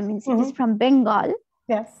Ektara, means it is from Bengal.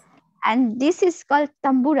 Yes. And this is called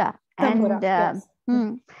Tambura. Tambura, And yes.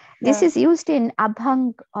 this is used in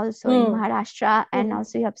Abhang also in Maharashtra, and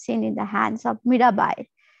also you have seen in the hands of Mirabai.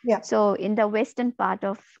 Yeah. So in the western part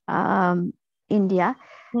of India.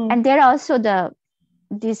 And there are also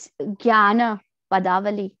this Gyana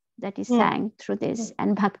Padavali that is sang through this,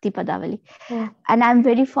 and Bhakti Padavali. And I'm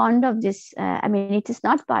very fond of this. I mean, it is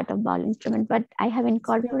not part of Baul instrument, but I have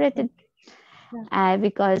incorporated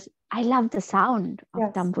because I love the sound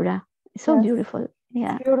of Tambura. It's so beautiful.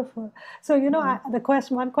 Yeah. It's beautiful. So, you know,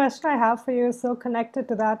 one question I have for you is so connected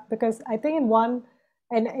to that, because I think in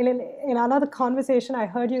another conversation, I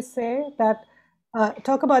heard you say that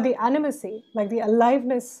talk about the animacy, like the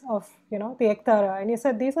aliveness of, the Ektara. And you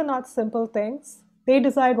said these are not simple things. They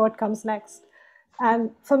decide what comes next.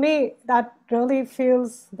 And for me, that really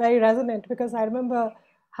feels very resonant, because I remember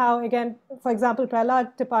how, again, for example,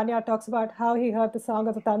 Prahlad Tipania talks about how he heard the song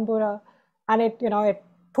of the Tanbura, and it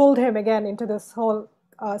pulled him again into this whole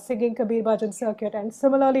singing Kabir Bhajan circuit. And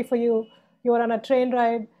similarly for you, you were on a train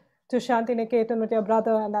ride to Shantiniketan with your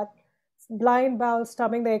brother, and that blind Baul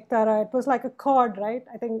strumming the Ektara, it was like a chord, right?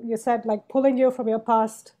 I think you said, like pulling you from your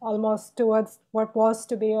past almost towards what was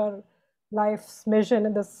to be your life's mission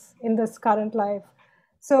in this current life.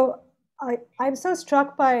 So I'm so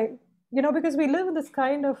struck by, because we live in this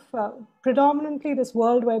kind of predominantly this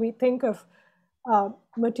world where we think of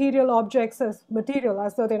material objects as material,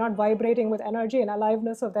 as though they're not vibrating with energy and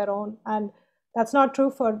aliveness of their own. And that's not true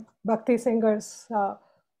for Bhakti singers,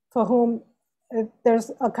 for whom there's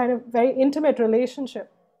a kind of very intimate relationship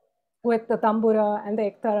with the Tambura and the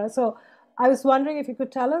Ektara. So I was wondering if you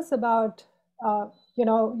could tell us about,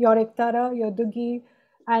 your Ektara, your Dugi,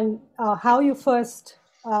 and how you first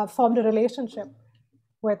formed a relationship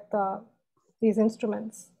with these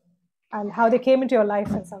instruments, and how they came into your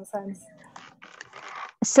life in some sense.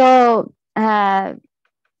 So the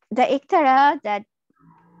Ektara that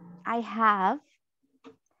I have,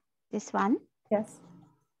 this one. Yes.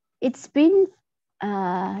 It's been,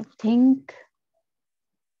 I think,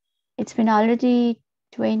 it's been already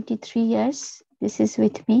 23 years. This is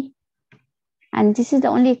with me. And this is the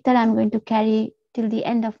only Ektara I'm going to carry till the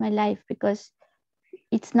end of my life, because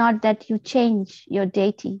it's not that you change your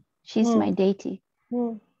deity. She's my deity.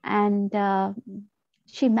 And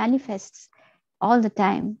she manifests all the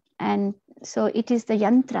time. And so it is the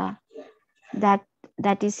yantra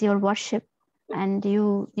that is your worship. And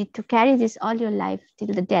you need to carry this all your life till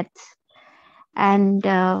the death. And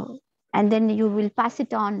then you will pass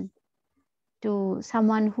it on to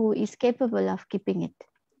someone who is capable of keeping it.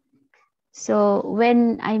 So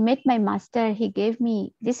when I met my master, he gave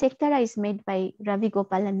me, this Ektara is made by Ravi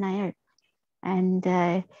Gopalan Nair.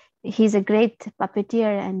 And he's a great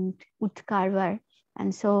puppeteer and wood carver.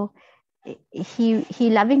 And so he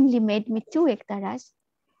lovingly made me 2 Ektaras.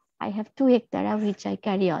 I have 2 Ektara, which I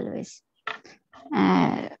carry always.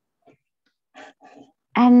 My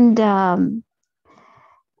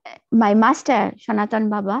master, Sanatan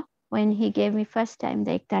Baba, when he gave me first time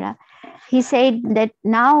the Ektara, he said that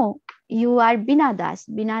now you are Binadas.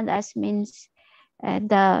 Binadas means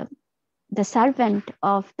the servant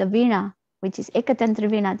of the Veena, which is Ekatantra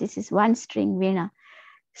Veena. This is 1 string Veena.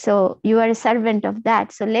 So you are a servant of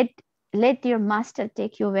that. So let your master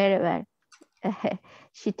take you wherever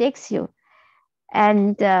she takes you.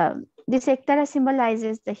 And this Ektara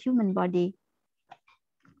symbolizes the human body.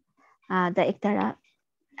 The Ektara,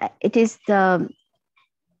 it is the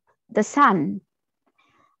sun,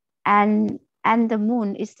 and the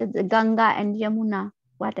moon is the Ganga and Jamuna,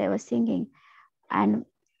 what I was singing. And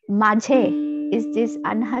Maajhe is this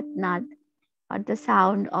Anhat Nad, or the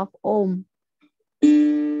sound of Om.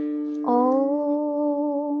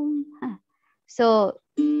 Om. So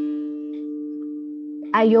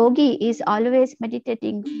a yogi is always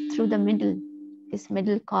meditating through the middle, this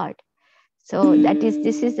middle chord. So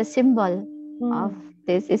this is the symbol of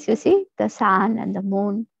this. Is, you see the sun and the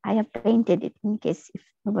moon. I have painted it in case if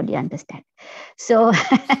nobody understands. So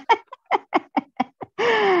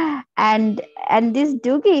and this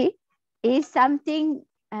dugi is something.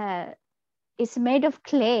 It's made of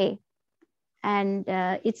clay, and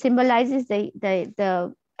it symbolizes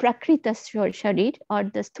the prakrita sharir, or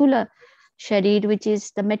the sthula sharir, which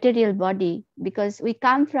is the material body, because we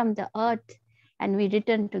come from the earth and we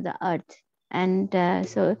return to the earth. And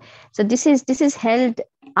so this is held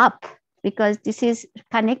up because this is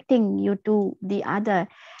connecting you to the other,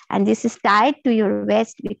 and this is tied to your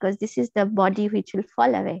waist because this is the body which will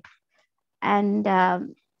fall away. And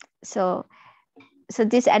so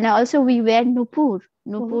this, and also we wear nupur.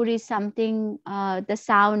 Nupur is something, the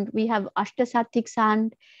sound, we have ashtasattvic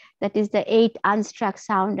sound, that is the 8 unstruck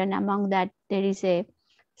sound, and among that there is a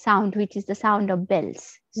sound which is the sound of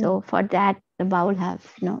bells. So for that the Baul have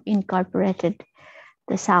incorporated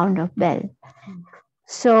the sound of bell.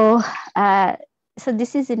 So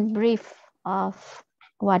this is in brief of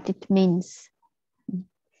what it means.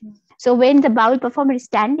 So when the Baul performer is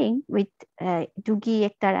standing with dugi,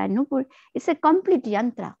 ektara, and nupur, it's a complete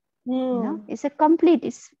yantra. It's a complete.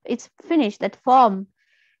 It's finished. That form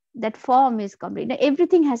is complete. Now,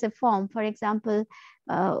 everything has a form. For example,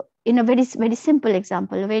 in a very very simple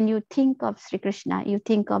example, when you think of Sri Krishna, you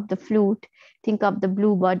think of the flute, think of the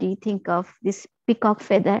blue body, think of this peacock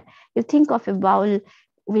feather. You think of a Baul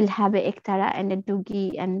will have a ektara and a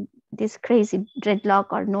dugi and this crazy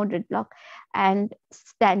dreadlock or no dreadlock, and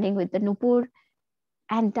standing with the nupur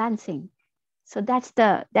and dancing. So that's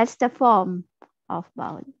the form of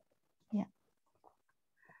Baul.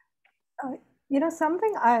 Yeah.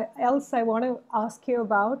 Something else I want to ask you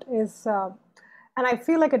about is, and I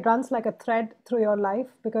feel like it runs like a thread through your life,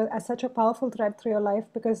 because as such a powerful thread through your life,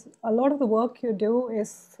 because a lot of the work you do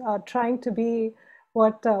is trying to be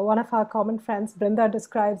what one of our common friends, Brinda,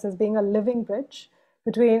 describes as being a living bridge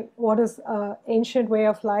between what is an ancient way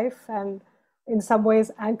of life and in some ways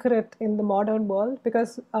anchor it in the modern world,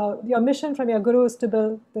 because your mission from your guru is to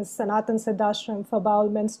build this Sanatan Siddhashram for Baul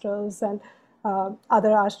minstrels and other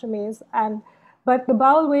ashramis. But the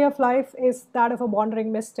Baul way of life is that of a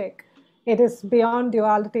wandering mystic. It is beyond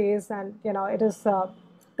dualities, and it is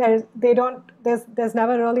there's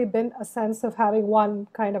never really been a sense of having one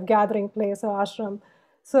kind of gathering place or ashram.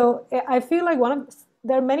 So I feel like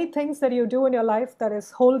there are many things that you do in your life that is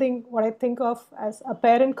holding what I think of as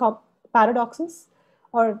apparent paradoxes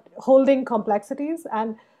or holding complexities,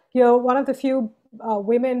 and you're one of the few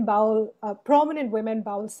women Baul, prominent women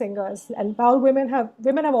Baul singers. And Baul women have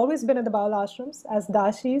always been in the Baul ashrams as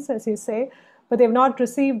dashis, as you say, but they've not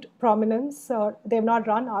received prominence or they've not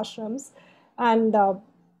run ashrams. And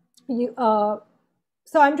so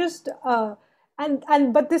I'm just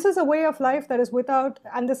but this is a way of life that is without,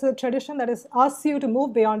 and this is a tradition that asks you to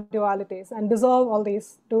move beyond dualities and dissolve all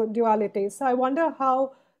these dualities. So I wonder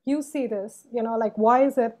how you see this. Like, why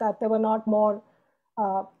is it that there were not more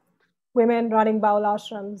women running Baul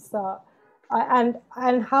ashrams,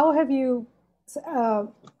 and how have you,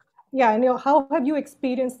 how have you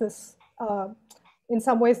experienced this? In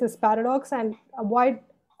some ways, this paradox, and why?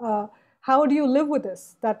 How do you live with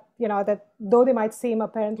this? That that though they might seem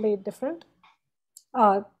apparently different,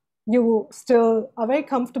 you still are very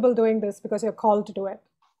comfortable doing this because you're called to do it.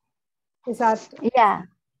 Is that? Yeah.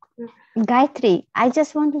 Gayathri, I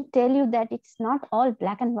just want to tell you that it's not all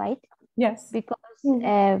black and white. Yes. Because,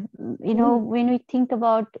 when we think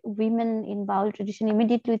about women in Baul tradition,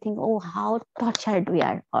 immediately we think, oh, how tortured we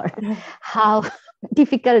are, or how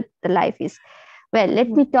difficult the life is. Well, let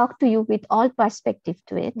me talk to you with all perspective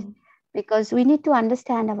to it, because we need to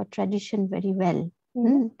understand our tradition very well.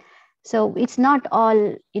 So it's not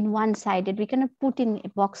all in one-sided. We cannot put in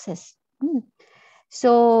boxes.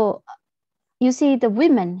 So you see, the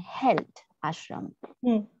women held ashram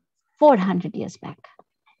 400 years back.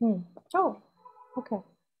 Oh, okay.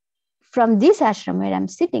 From this ashram where I'm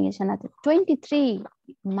sitting is another 23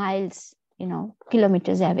 miles,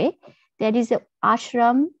 kilometers away. There is an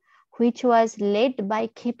ashram which was led by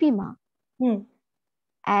Khepima.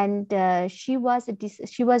 And she was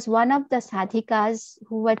one of the sadhikas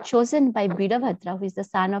who were chosen by Birabhadra, who is the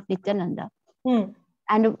son of Nityananda.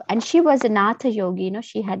 And she was a Natha yogi,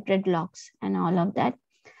 she had dreadlocks and all of that.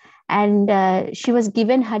 And she was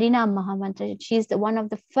given Harinam Mahamantra. She is one of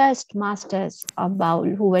the first masters of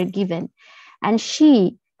Baul who were given. And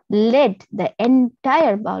she led the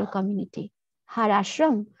entire Baul community. Her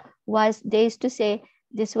ashram was, they used to say,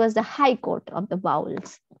 this was the high court of the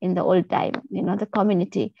Bauls. in the old time, the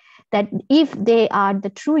community, that if they are the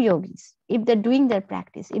true yogis, if they're doing their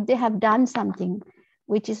practice, if they have done something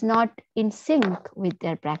which is not in sync with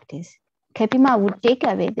their practice, Khepima would take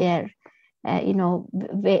away their,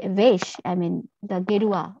 vesh, I mean, the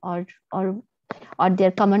gerua or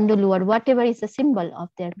their kamandulu or whatever is the symbol of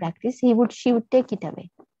their practice, she would take it away.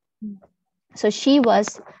 So she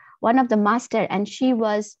was one of the master, and she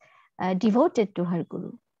was devoted to her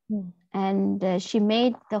guru. And she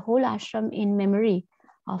made the whole ashram in memory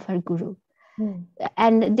of her guru.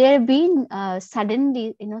 And there have been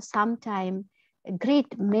suddenly, sometime great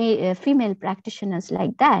female practitioners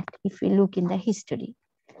like that, if we look in the history.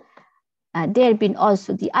 There have been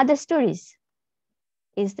also the other stories,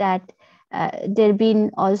 is that there have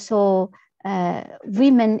been also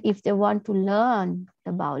women, if they want to learn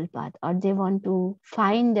the Baul path, or they want to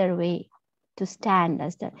find their way to stand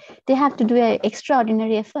as they have to do an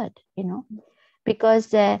extraordinary effort,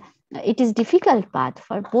 because it is difficult path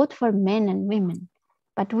for both for men and women.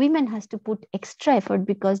 But women has to put extra effort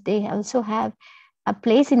because they also have a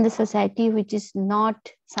place in the society which is not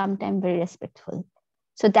sometimes very respectful.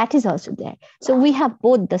 So that is also there. So we have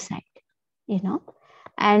both the side,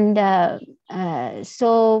 and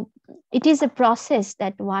so it is a process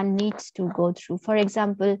that one needs to go through. For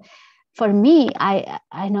example, for me,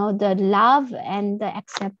 I know the love and the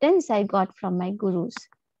acceptance I got from my gurus.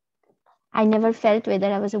 I never felt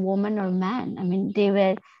whether I was a woman or man. I mean, they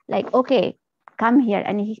were like, okay, come here.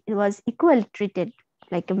 And he was equal treated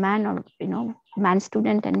like a man, or, man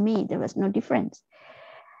student and me. There was no difference.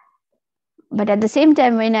 But at the same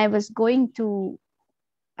time, when I was going to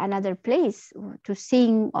another place to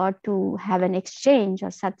sing or to have an exchange or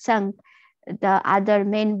satsang, the other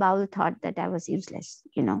main Baul thought that I was useless,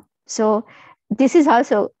 So this is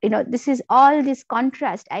also, this is all this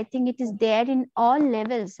contrast. I think it is there in all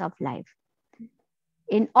levels of life.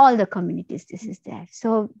 In all the communities, this is there.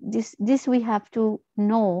 So this we have to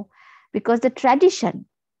know, because the tradition,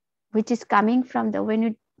 which is coming from when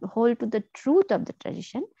you hold to the truth of the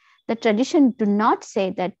tradition do not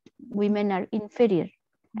say that women are inferior.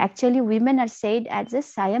 Actually, women are said as a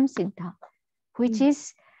Sayam Siddha, which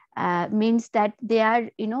is means that they are,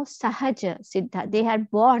 Sahaja Siddha. They are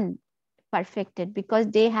born perfected because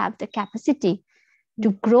they have the capacity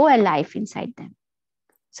to grow a life inside them.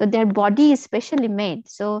 So their body is specially made.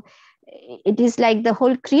 So it is like the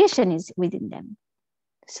whole creation is within them.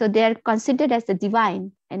 So they are considered as the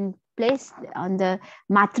divine and placed on the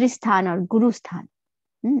Matristhana or Guru Sthan.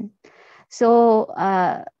 So,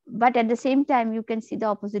 but at the same time, you can see the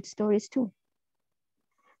opposite stories too.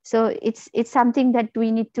 So it's something that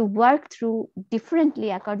we need to work through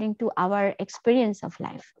differently according to our experience of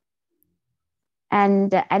life,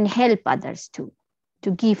 and help others too,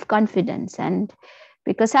 to give confidence. And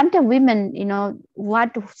because sometimes women,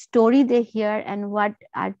 what story they hear and what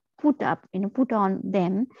are put on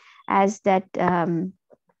them as that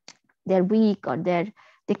they're weak, or they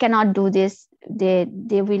cannot do this, they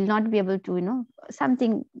will not be able to,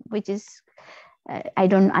 something which is I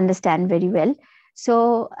don't understand very well.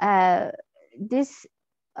 So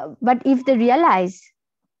but if they realize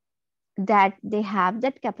that they have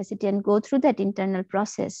that capacity and go through that internal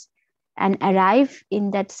process and arrive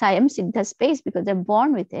in that Sayam Siddha space, because they're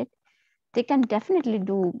born with it, they can definitely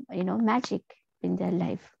do, magic in their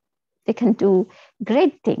life. They can do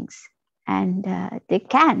great things, and they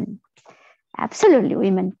can. Absolutely,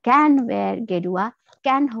 women can wear gerua,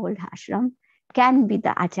 can hold ashram, can be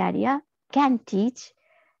the acharya, can teach,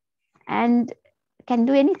 and can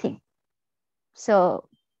do anything. So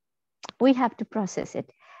we have to process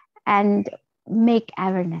it and make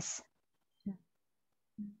awareness.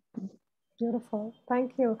 Beautiful.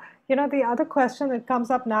 Thank you. The other question that comes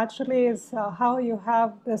up naturally is how you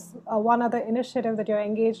have this one other initiative that you're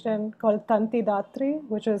engaged in called Tanti Datri,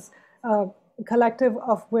 which is a collective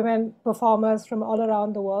of women performers from all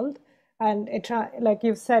around the world. And it, like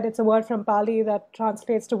you've said, it's a word from Pali that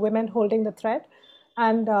translates to women holding the thread.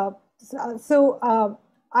 And and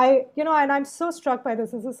I'm so struck by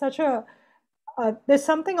this. This is such a, there's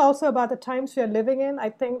something also about the times we are living in, I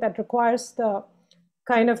think, that requires the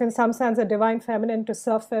kind of, in some sense, a divine feminine to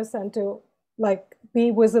surface and to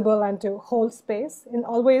be visible and to hold space. In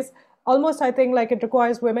almost, I think, like it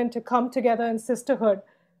requires women to come together in sisterhood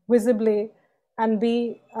visibly and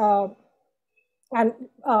be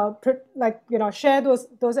share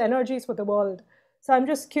those energies with the world. So I'm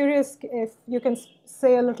just curious if you can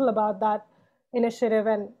say a little about that initiative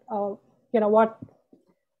and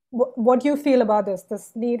what you feel about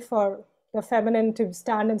this need for the feminine to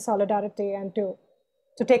stand in solidarity and to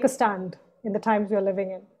take a stand in the times we are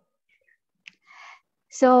living in.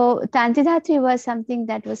 So Tantidatri was something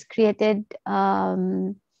that was created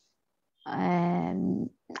after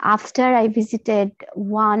I visited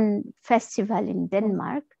one festival in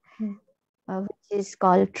Denmark, which is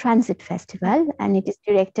called Transit Festival, and it is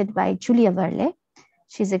directed by Julia Verle.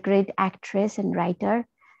 She's a great actress and writer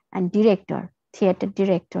and director, theater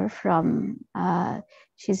director from,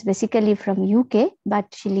 she's basically from UK,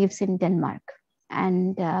 but she lives in Denmark.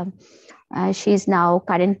 And she's now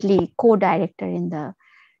currently co-director in the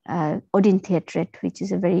Odin Theatre, which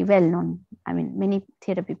is a very well-known, I mean, many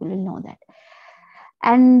theater people will know that.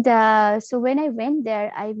 And so when I went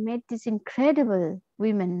there, I met these incredible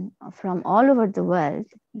women from all over the world.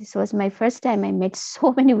 This was my first time I met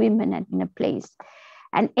so many women in a place.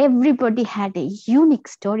 And everybody had a unique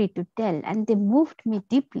story to tell, and they moved me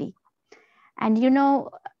deeply. And, you know,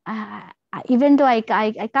 even though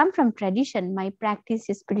I come from tradition, my practice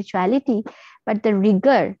is spirituality, but the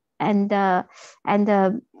rigor and to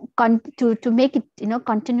make it, you know,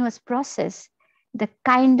 continuous process, the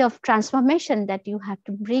kind of transformation that you have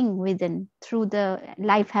to bring within through the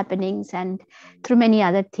life happenings and through many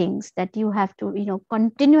other things that you have to, you know,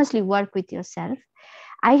 continuously work with yourself.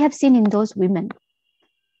 I have seen in those women.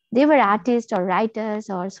 They were artists or writers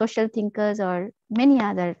or social thinkers or many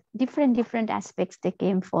other different aspects they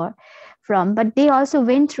came from, but they also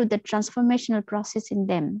went through the transformational process in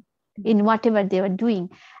them, in whatever they were doing.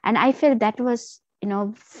 And I felt that was, you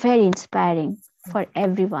know, very inspiring for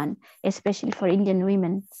everyone, especially for Indian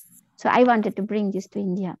women. So I wanted to bring this to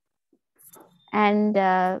India. And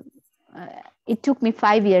it took me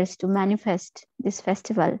 5 years to manifest this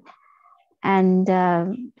festival. And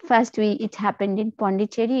first it happened in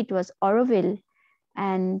Pondicherry. It was Auroville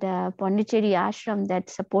and Pondicherry ashram that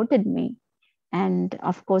supported me. And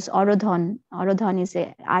of course, Aurodhon is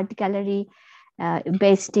an art gallery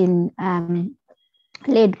based in,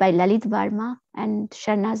 led by Lalit Varma and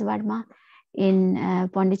Sharnaz Varma in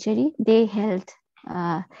Pondicherry. They helped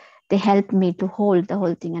me to hold the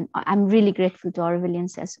whole thing. And I'm really grateful to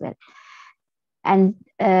Aurovillians as well. And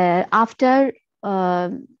after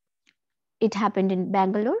it happened in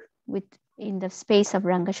Bangalore in the space of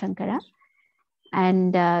Ranga Shankara.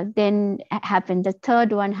 And then the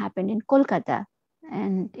third one happened in Kolkata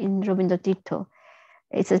and in Rabindra Tirtho.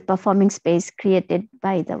 It's a performing space created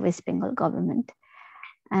by the West Bengal government.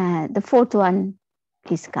 The fourth one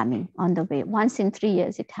is coming on the way. Once in 3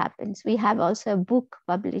 years it happens. We have also a book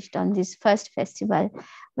published on this first festival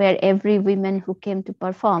where every woman who came to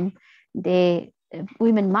perform,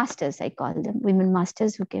 women masters, I call them, women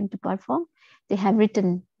masters who came to perform, they have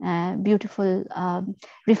written beautiful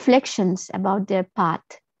reflections about their path,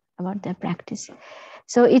 about their practice.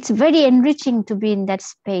 So it's very enriching to be in that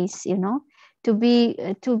space, you know, to be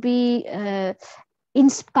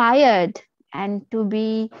inspired and to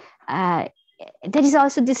be, there is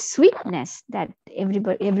also this sweetness that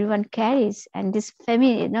everyone carries, and this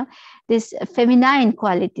this feminine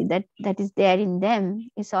quality that is there in them.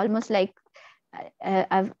 It's almost like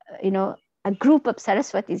a group of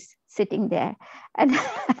Saraswatis sitting there, and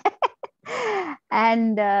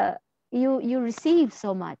and you receive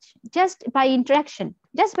so much just by interaction,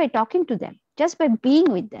 just by talking to them, just by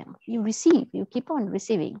being with them. You keep on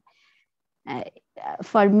receiving.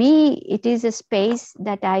 For me, it is a space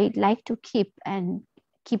that I like to keep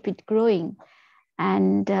it growing,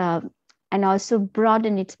 and also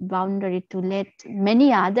broaden its boundary to let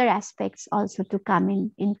many other aspects also to come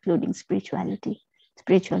in, including spirituality,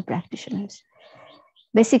 spiritual practitioners.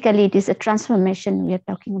 Basically, it is a transformation we are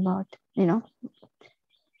talking about, you know,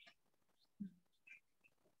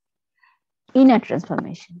 inner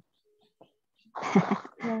transformation.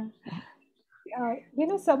 Yeah. You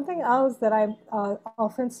know, something else that I'm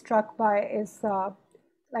often struck by is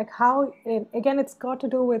like how, again, it's got to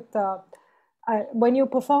do with when you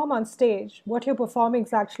perform on stage, what you're performing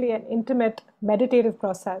is actually an intimate meditative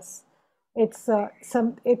process. It's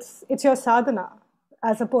it's your sadhana,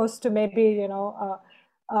 as opposed to maybe, you know,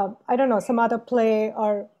 I don't know, some other play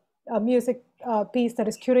or a music piece that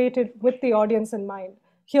is curated with the audience in mind.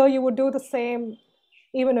 Here you would do the same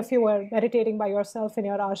even if you were meditating by yourself in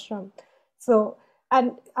your ashram. So,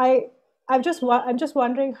 and I'm just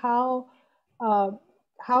wondering how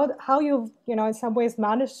you've, you know, in some ways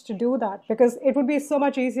managed to do that, because it would be so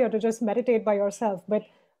much easier to just meditate by yourself. But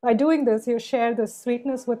by doing this, you share this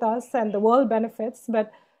sweetness with us, and the world benefits.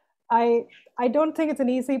 But I don't think it's an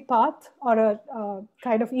easy path or a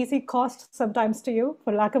kind of easy cost sometimes to you,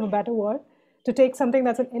 for lack of a better word, to take something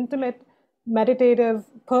that's an intimate, meditative,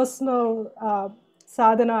 personal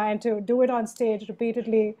sadhana and to do it on stage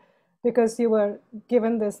repeatedly, because you were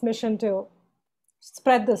given this mission to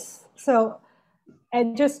spread this. So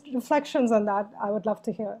And just reflections on that, I would love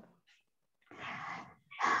to hear.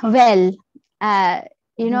 Well,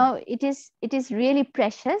 you know, it is really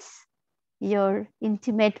precious, your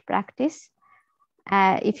intimate practice.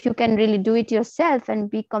 If you can really do it yourself and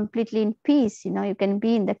be completely in peace, you know, you can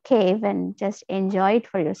be in the cave and just enjoy it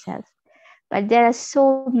for yourself. But there are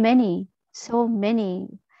so many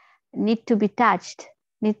need to be touched,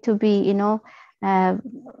 need to be, you know,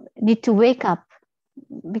 need to wake up,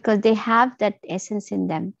 because they have that essence in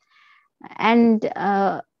them. And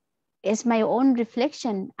as my own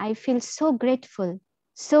reflection, I feel so grateful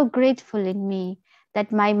in me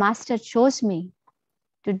that my master chose me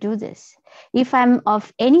to do this. If I'm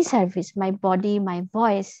of any service, my body, my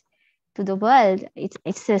voice to the world, it's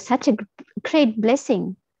such a great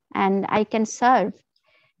blessing, and I can serve.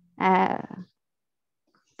 I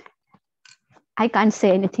can't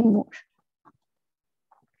say anything more.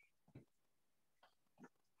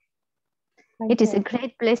 It is a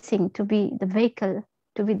great blessing to be the vehicle,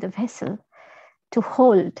 to be the vessel, to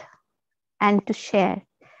hold and to share.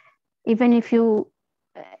 Even if you,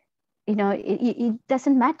 you know, it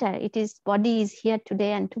doesn't matter. It is, body is here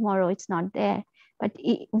today and tomorrow it's not there. But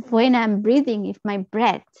when I'm breathing, if my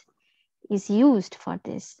breath is used for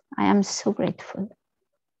this, I am so grateful.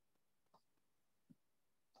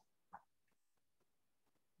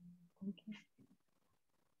 Okay.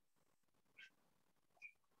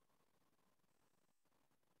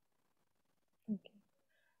 Okay.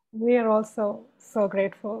 We are also so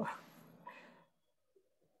grateful.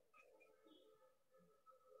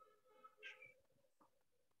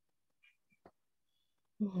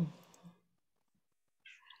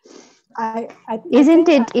 Isn't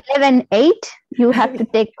it 11:08? You have to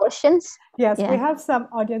take questions. Yes, yeah. We have some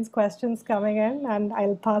audience questions coming in, and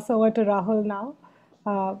I'll pass over to Rahul now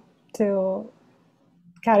to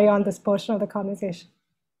carry on this portion of the conversation.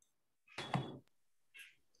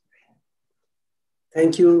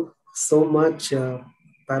 Thank you so much,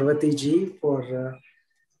 Parvathy ji, for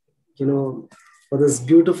for this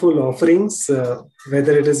beautiful offerings.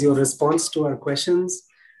 Whether it is your response to our questions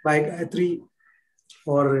by Gayathri,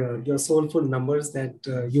 or your soulful numbers that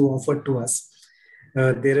you offered to us.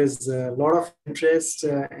 There is a lot of interest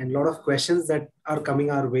and a lot of questions that are coming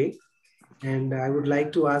our way. And I would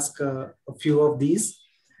like to ask a few of these.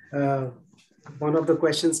 One of the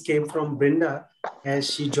questions came from Brinda as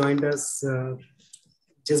she joined us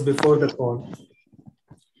just before the call.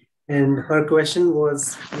 And her question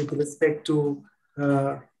was with respect to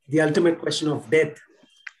the ultimate question of death.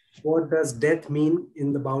 What does death mean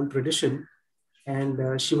in the Baul tradition?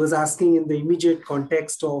 And she was asking in the immediate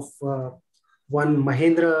context of one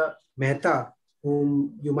Mahendra Mehta,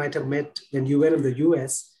 whom you might have met when you were in the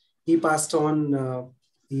US. He passed on,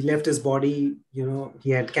 he left his body, he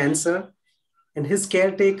had cancer. And his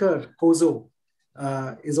caretaker, Kozo,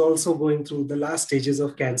 is also going through the last stages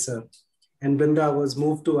of cancer. And Brinda was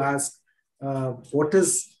moved to ask, what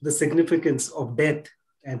is the significance of death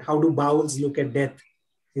and how do Bauls look at death?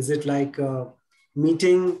 Is it like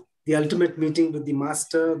meeting, the ultimate meeting with the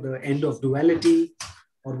master, the end of duality,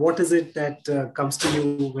 or what is it that comes to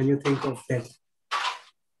you when you think of death?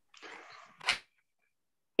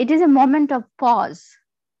 It is a moment of pause.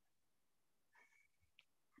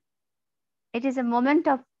 It is a moment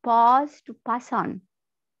of pause to pass on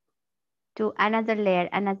to another layer,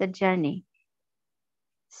 another journey.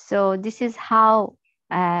 So this is how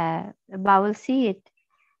Baul see it.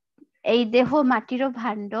 Ei deho matiro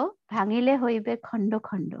bhando, bhangile hoibe khondo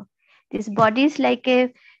khondo. This body is like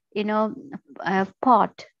a, a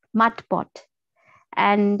pot, mud pot.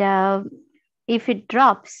 And if it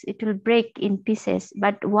drops, it will break in pieces.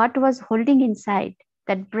 But what was holding inside,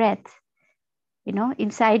 that breath,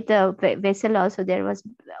 inside the vessel also there was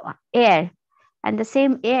air. And the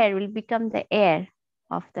same air will become the air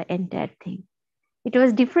of the entire thing. It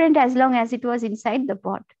was different as long as it was inside the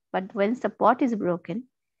pot. But once the pot is broken,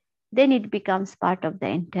 then it becomes part of the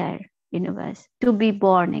entire universe, to be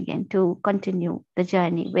born again, to continue the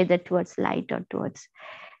journey, whether towards light or towards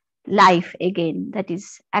life again. That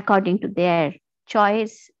is according to their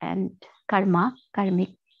choice and karmic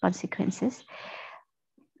consequences.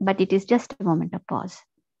 But it is just a moment of pause.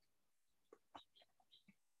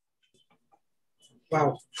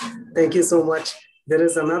 Wow, thank you so much. There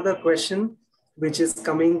is another question which is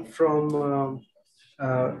coming from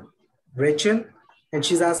Rachel, and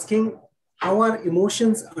she's asking, how are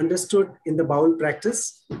emotions understood in the Baul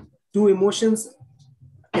practice? Do emotions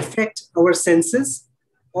affect our senses,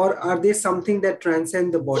 or are they something that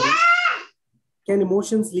transcend the body? Can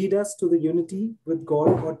emotions lead us to the unity with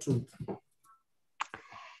God or truth?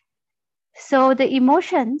 So the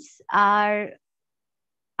emotions are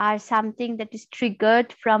are something that is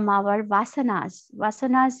triggered from our vasanas.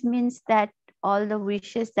 Vasanas means that all the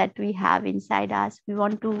wishes that we have inside us, we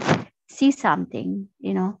want to see something,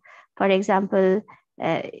 For example,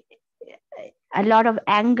 a lot of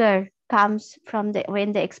anger comes from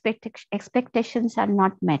when the expectations are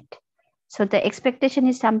not met. So the expectation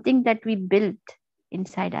is something that we built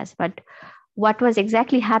inside us, but what was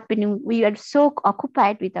exactly happening, we are so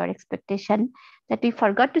occupied with our expectation that we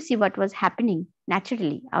forgot to see what was happening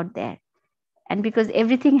naturally out there. And because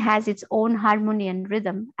everything has its own harmony and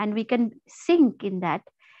rhythm, and we can sink in that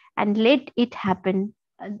and let it happen,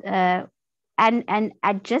 and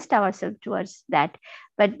adjust ourselves towards that,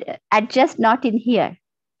 but adjust not in here.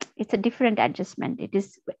 It's a different adjustment.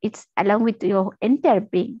 It's along with your entire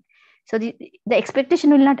being. So the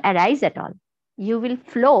expectation will not arise at all. You will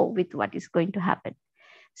flow with what is going to happen.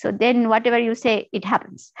 So then whatever you say, it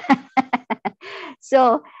happens.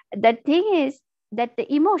 So the thing is that the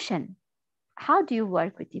emotion, how do you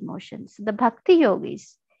work with emotions? The Bhaktiyog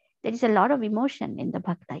is, there is a lot of emotion in the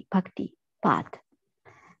bhakti path.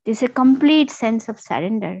 There's a complete sense of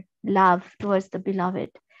surrender, love towards the beloved,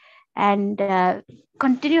 and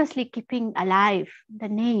continuously keeping alive the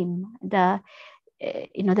name, the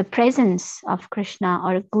presence of Krishna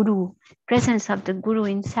or Guru, presence of the Guru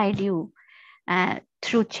inside you,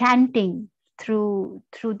 through chanting, through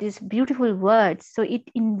these beautiful words. So it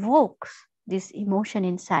invokes this emotion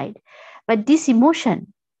inside. But this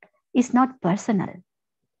emotion is not personal.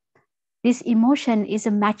 This emotion is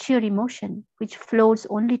a mature emotion which flows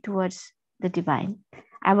only towards the divine.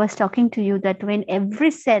 I was talking to you that when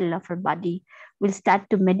every cell of our body will start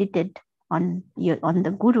to meditate on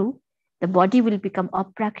the Guru, the body will become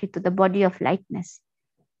aprakrita, the body of lightness.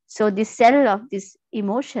 So this cell of this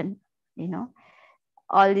emotion,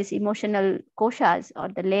 all these emotional koshas or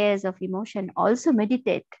the layers of emotion also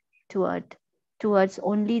meditate towards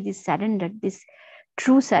only this surrender, this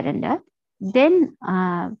true surrender. Then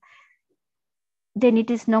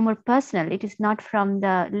it is no more personal. It is not from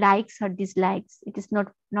the likes or dislikes. It is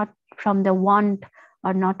not from the want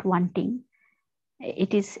or not wanting.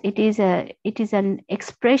 It is an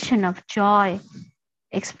expression of joy,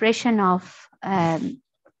 expression of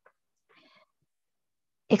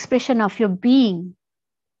your being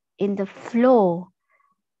in the flow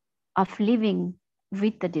of living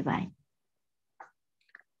with the divine.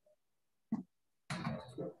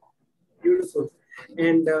 Beautiful.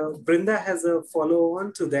 And Brinda has a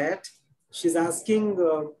follow-on to that. She's asking,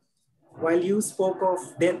 while you spoke of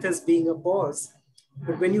death as being a pause,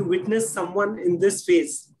 but when you witness someone in this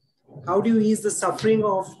phase, how do you ease the suffering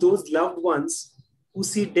of those loved ones who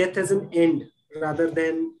see death as an end rather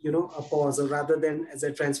than, a pause, or rather than as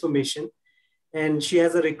a transformation? And she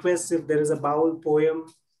has a request if there is a Baul poem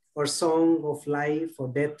or song of life or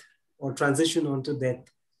death or transition onto death.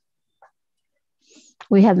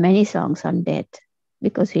 We have many songs on death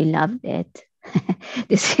because we love death.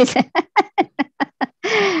 This is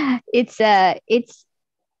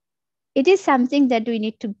it is something that we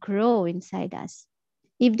need to grow inside us.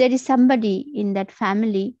 If there is somebody in that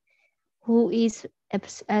family who is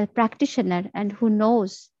a practitioner and who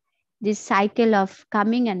knows this cycle of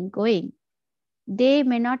coming and going, they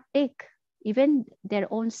may not take even their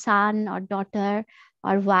own son or daughter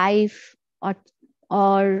or wife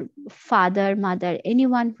or father, mother,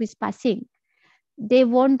 anyone who is passing, they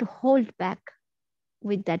won't hold back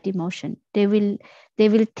with that emotion. They will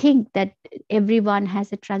think that everyone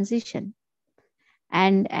has a transition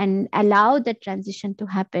and allow the transition to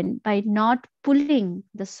happen by not pulling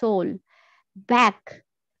the soul back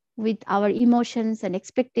with our emotions and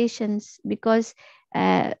expectations, because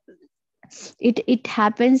it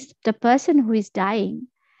happens, the person who is dying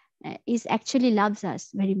is actually loves us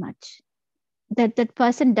very much. That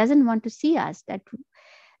person doesn't want to see us,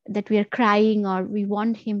 that we are crying or we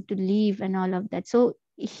want him to leave and all of that. So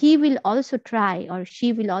he will also try, or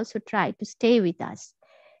she will also try to stay with us.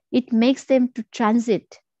 It makes them to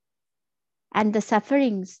transit, and the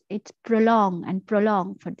sufferings, it's prolong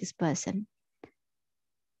for this person.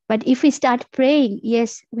 But if we start praying,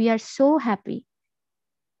 yes, we are so happy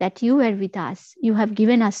that you were with us, you have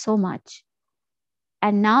given us so much,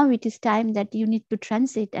 and now it is time that you need to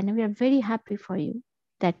transit, and we are very happy for you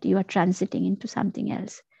that you are transiting into something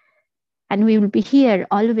else. And we will be here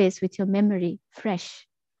always with your memory fresh,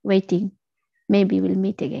 waiting. Maybe we'll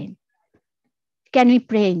meet again. Can we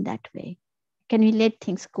pray in that way? Can we let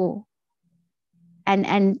things go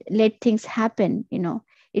and let things happen?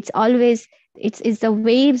 It's always, it's the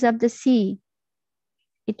waves of the sea.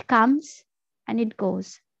 It comes and it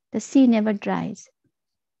goes. The sea never dries.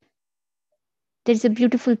 There's a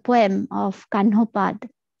beautiful poem of Kanhopad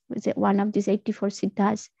one of these 84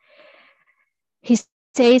 siddhas, he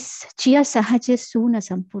says, Chiya sahaja suna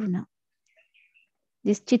sampurna.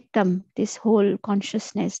 This chittam, this whole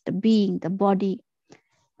consciousness, the being, the body,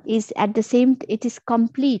 is at the same, it is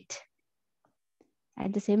complete.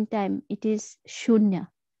 At the same time, it is shunya.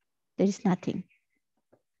 There is nothing.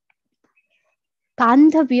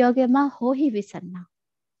 Kandha viyogema hohi visanna.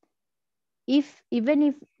 Even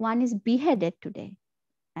if one is beheaded today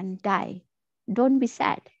and die, don't be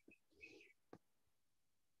sad.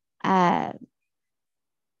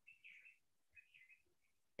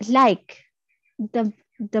 Like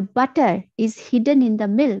the butter is hidden in the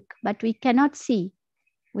milk, but we cannot see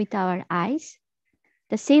with our eyes.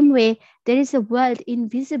 The same way, there is a world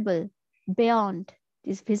invisible beyond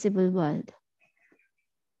this visible world.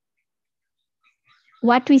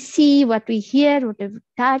 What we see, what we hear, what we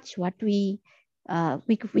touch, what we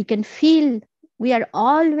can feel, we are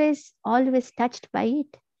always touched by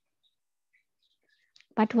it.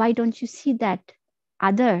 But why don't you see that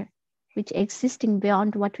other which existing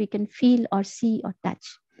beyond what we can feel or see or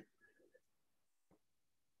touch?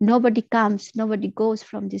 Nobody comes, nobody goes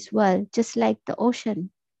from this world, just like the ocean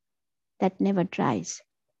that never dries.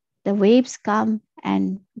 The waves come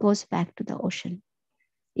and goes back to the ocean.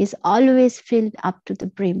 Is always filled up to the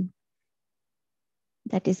brim.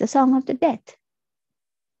 That is the song of the death.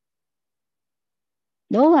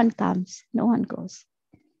 No one comes, no one goes.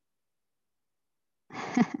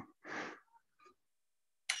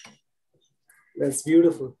 That's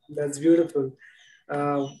beautiful. That's beautiful.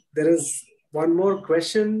 There is one more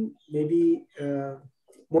question, maybe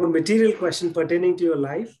more material question pertaining to your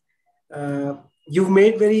life. You've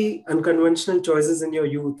made very unconventional choices in your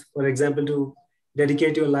youth, for example, to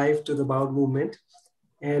dedicate your life to the Baul movement.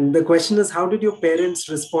 And the question is, how did your parents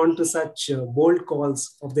respond to such bold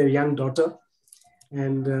calls of their young daughter?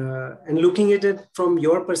 And looking at it from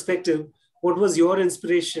your perspective, what was your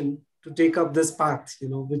inspiration to take up this path,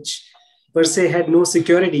 which per se had no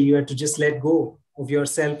security? You had to just let go of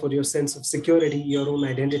yourself or your sense of security, your own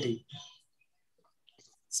identity.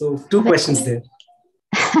 So two questions there.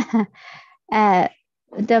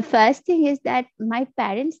 The first thing is that my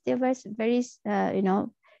parents, they were very,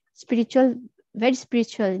 spiritual, very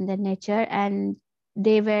spiritual in their nature, and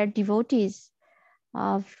they were devotees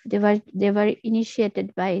of. They were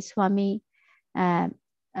initiated by Swamiji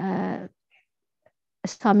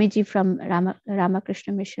from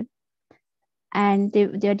Ramakrishna Mission, and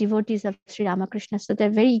they are devotees of Sri Ramakrishna, so they're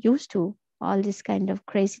very used to all these kind of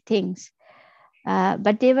crazy things.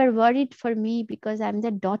 But they were worried for me because I'm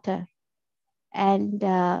their daughter. And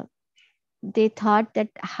they thought that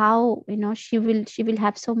how she will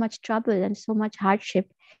have so much trouble and so much hardship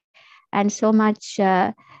and so much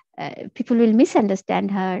people will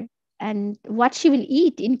misunderstand her, and what she will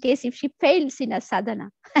eat in case if she fails in a sadhana.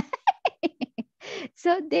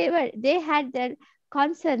 So they had their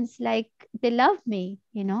concerns, like they love me,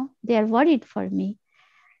 they are worried for me.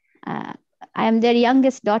 I am their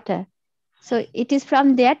youngest daughter. So it is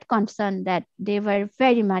from that concern that they were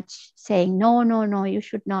very much saying, no, you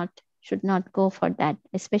should not go for that,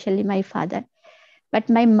 especially my father. But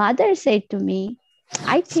my mother said to me,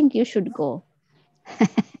 I think you should go.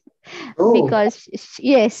 Because,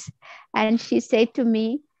 yes, and she said to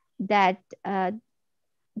me that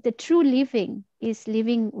the true living is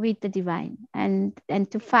living with the divine, and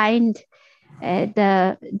to find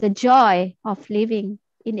the joy of living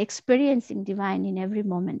in experiencing divine in every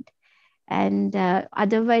moment. And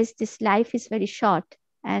otherwise, this life is very short.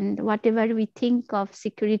 And whatever we think of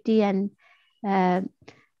security and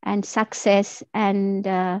success and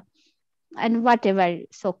whatever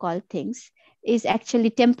so-called things is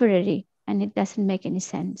actually temporary, and it doesn't make any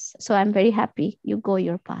sense. So I'm very happy you go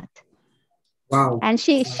your path. Wow. And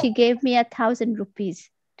she gave me 1,000 rupees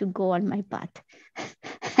to go on my path.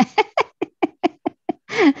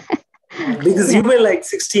 Because you were like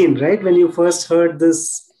 16, right? When you first heard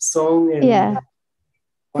this song. And,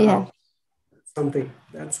 wow. Yeah.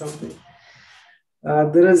 That's something.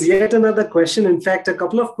 There is yet another question. In fact, a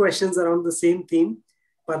couple of questions around the same theme.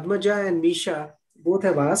 Padmaja and Misha both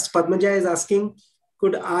have asked. Padmaja is asking,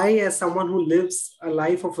 could I, as someone who lives a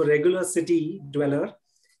life of a regular city dweller,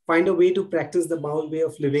 find a way to practice the Baul way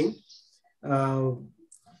of living?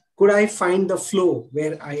 Could I find the flow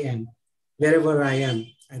where I am, wherever I am?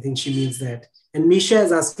 I think she means that. And Misha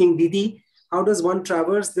is asking, Didi, how does one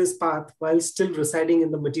traverse this path while still residing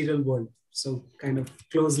in the material world? So kind of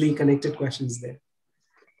closely connected questions there.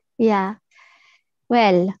 Yeah.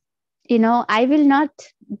 Well, I will not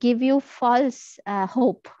give you false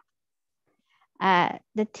hope.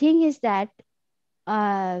 The thing is that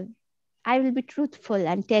I will be truthful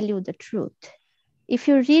and tell you the truth. if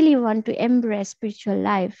you really want to embrace spiritual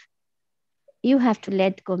life, you have to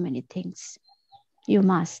let go many things. You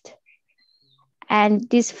must. And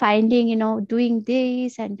this finding, doing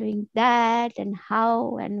this and doing that and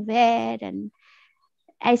how and where and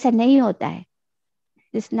aisa nahi hota hai.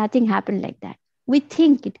 This nothing happened like that. We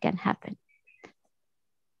think it can happen.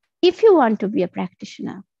 If you want to be a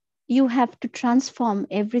practitioner, you have to transform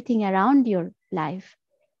everything around your life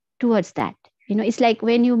towards that. It's like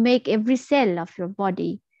when you make every cell of your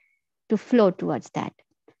body to flow towards that.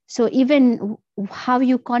 So even how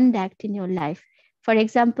you conduct in your life, for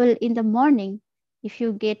example, in the morning, if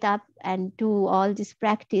you get up and do all this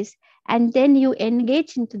practice, and then you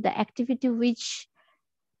engage into the activity which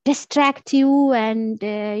distracts you and,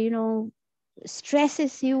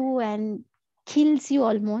 stresses you and kills you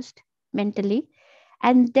almost mentally,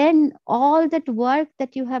 and then all that work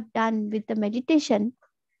that you have done with the meditation,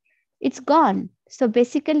 it's gone. So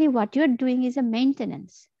basically what you're doing is a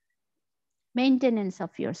maintenance of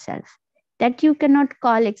yourself, that you cannot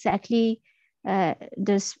call exactly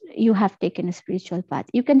this you have taken a spiritual path.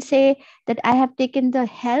 You can say that I have taken the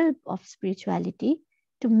help of spirituality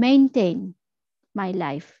to maintain my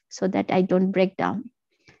life so that I don't break down.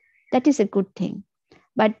 That is a good thing.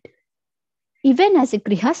 But even as a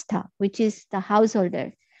grihastha, which is the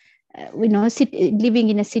householder, living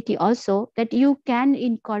in a city also, that you can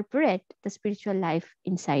incorporate the spiritual life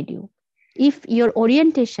inside you. If your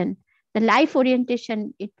orientation, the life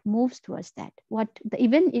orientation, it moves towards that.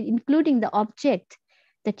 Even including the object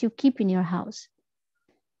that you keep in your house.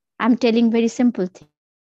 I'm telling very simple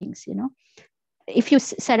things, If you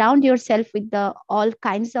surround yourself with all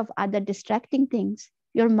kinds of other distracting things,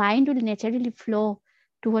 your mind will naturally flow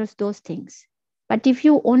towards those things. But if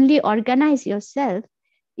you only organize yourself,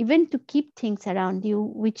 even to keep things around you,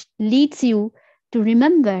 which leads you to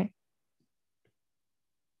remember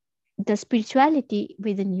the spirituality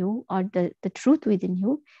within you or the truth within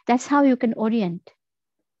you, that's how you can orient.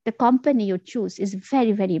 The company you choose is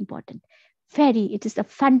very, very important. It is the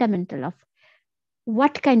fundamental of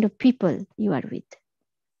what kind of people you are with.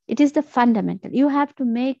 It is the fundamental. You have to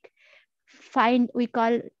we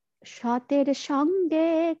call Shater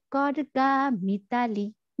Shange Korga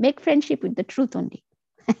Mitali. Make friendship with the truth only.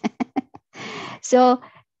 So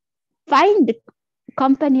find the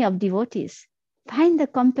company of devotees. Find the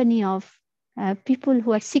company of people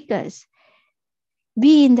who are seekers.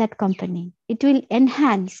 Be in that company. It will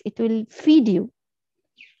enhance, it will feed you.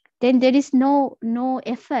 Then there is no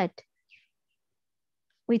effort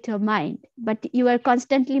with your mind, but you are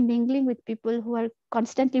constantly mingling with people who are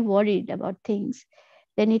constantly worried about things.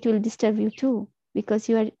 Then it will disturb you too, because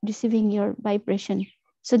you are receiving your vibration.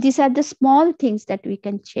 So these are the small things that we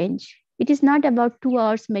can change. It is not about 2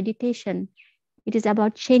 hours meditation. It is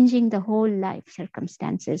about changing the whole life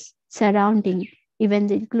circumstances surrounding,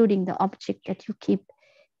 even including the object that you keep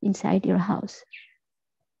inside your house.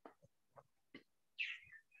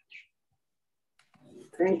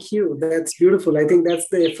 Thank you. That's beautiful. I think that's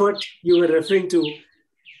the effort you were referring to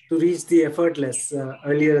reach the effortless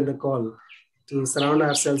earlier in the call, to surround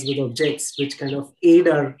ourselves with objects which kind of aid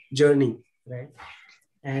our journey, right?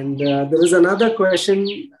 And there is another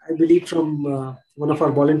question, I believe, from one of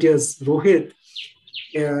our volunteers, Rohit,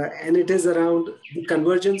 and it is around the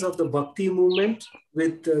convergence of the Bhakti movement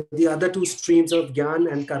with the other 2 streams of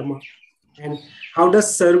Gyan and Karma. And how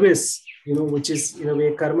does service, which is in a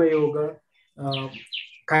way Karma Yoga,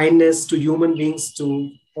 kindness to human beings,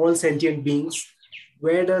 to all sentient beings,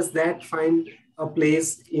 where does that find a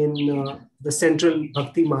place in the central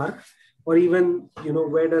Bhakti mark? Or even,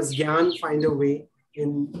 where does Gyan find a way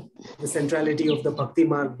in the centrality of the Bhakti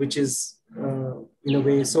mark, which is in a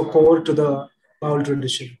way so core to the Baul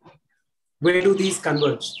tradition? Where do these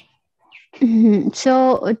converge?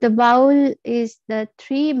 So the Baul is the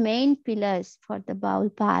 3 main pillars for the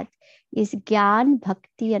Baul path is Gyan,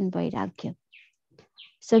 Bhakti and Vairagya.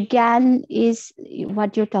 So Gyan is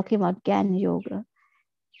what you're talking about, Gyan Yoga,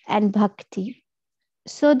 and Bhakti.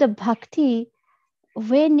 So the Bhakti,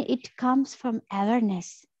 when it comes from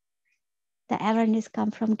awareness, the awareness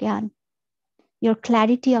comes from Gyan, your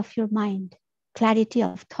clarity of your mind, clarity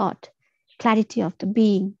of thought, clarity of the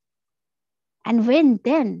being. And when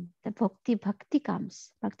then the bhakti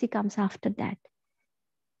comes after that.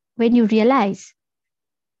 When you realize,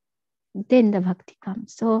 then the bhakti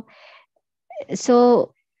comes.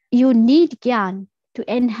 So you need Gyan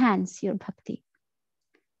to enhance your bhakti.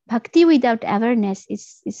 Bhakti without awareness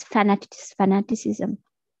is fanaticism.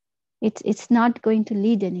 It's not going to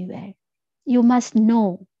lead anywhere. You must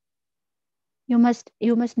know. You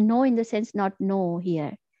must know in the sense, not know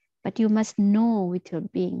here. but you must know with your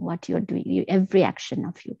being what you're doing. Every action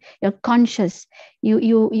of you, you're conscious.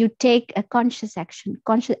 You take a conscious action,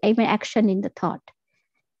 even action in the thought.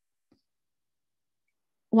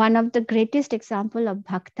 One of the greatest example of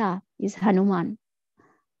bhakta is Hanuman.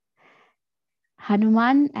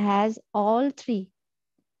 Hanuman has all three: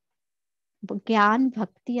 Gyan,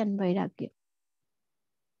 Bhakti, and Vairagya.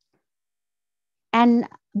 And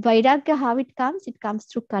Vairagya, how it comes? It comes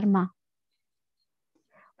through karma.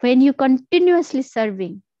 When you continuously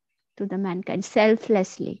serving to the mankind,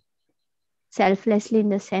 selflessly in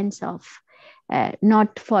the sense of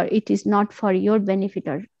it is not for your benefit,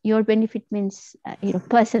 or your benefit means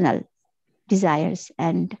personal desires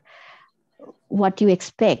and what you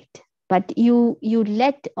expect, but you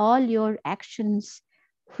let all your actions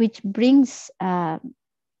which brings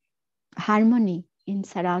harmony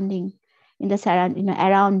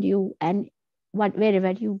around you, and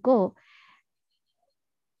wherever you go,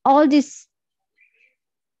 all this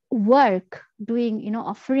work doing,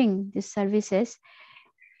 offering these services,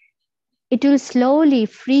 it will slowly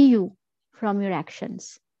free you from your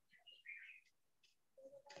actions.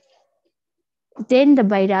 Then the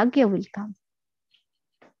vairagya will come,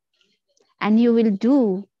 and you will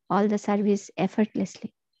do all the service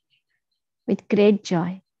effortlessly with great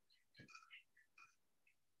joy.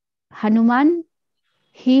 Hanuman,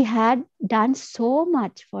 he had done so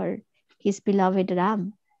much for his beloved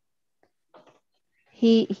Ram.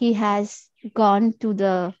 He has gone to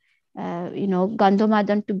the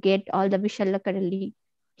Gandhamadan to get all the Vishallakarali.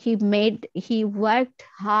 He worked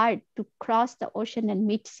hard to cross the ocean and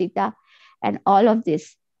meet Sita, and all of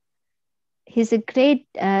this. He's a great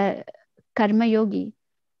karma yogi.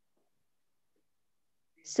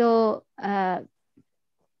 So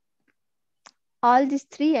all these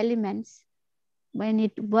three elements, when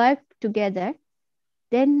it work together,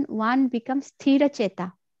 then one becomes sthira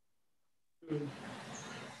cheta.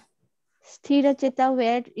 Sthira cheta,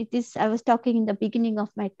 where it is, I was talking in the beginning of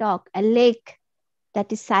my talk, a lake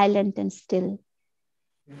that is silent and still.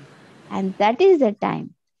 And that is the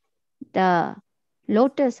time the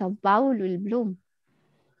lotus of Baul will bloom.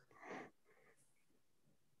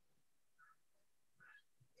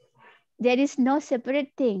 There is no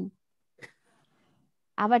separate thing.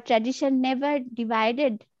 Our tradition never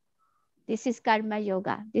divided. This is karma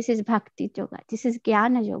yoga. This is bhakti yoga. This is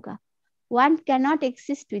jnana yoga. One cannot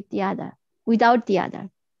exist without the other.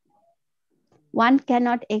 One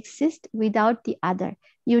cannot exist without the other.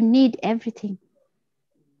 You need everything.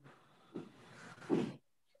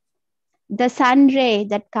 The sun ray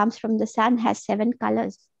that comes from the sun has 7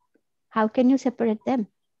 colors. How can you separate them?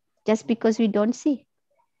 Just because we don't see.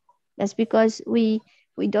 Just because we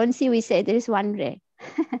don't see, we say there is one ray.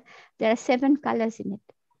 There are 7 colors in it.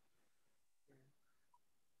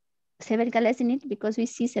 7 colors in it because we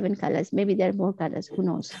see 7 colors. Maybe there are more colors. Who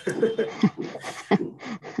knows?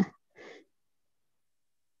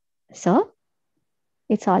 So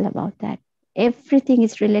it's all about that. Everything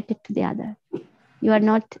is related to the other.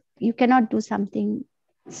 You cannot do something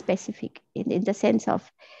specific in the sense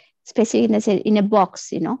of specific in a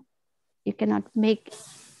box, You cannot make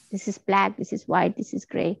this is black, this is white, this is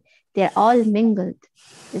gray. They're all mingled.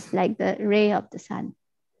 It's like the ray of the sun.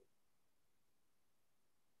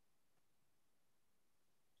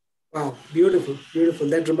 Wow, beautiful, beautiful.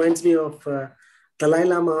 That reminds me of Dalai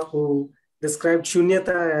Lama, who described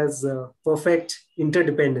shunyata as perfect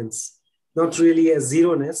interdependence, not really as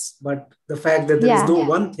zero-ness, but the fact that there is no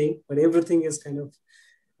one thing, but everything is kind of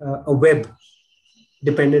a web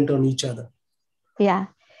dependent on each other. Yeah.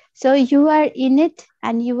 So you are in it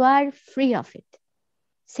and you are free of it.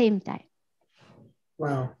 Same time.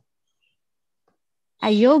 Wow. A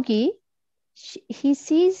yogi, he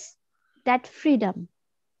sees that freedom.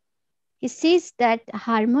 He sees that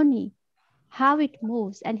harmony, how it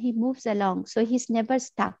moves, and he moves along. So he's never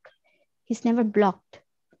stuck. He's never blocked.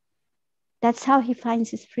 That's how he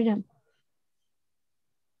finds his freedom.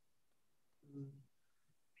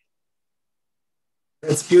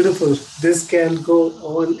 That's beautiful. This can go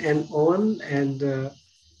on, and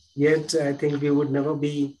yet I think we would never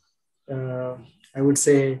be, I would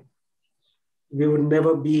say, we would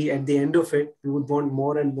never be at the end of it. We would want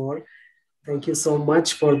more and more. Thank you so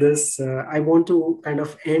much for this. I want to kind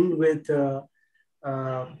of end with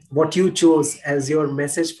what you chose as your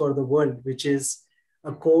message for the world, which is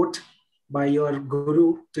a quote by your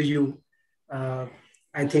guru to you, uh,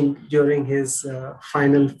 I think during his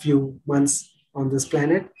final few months on this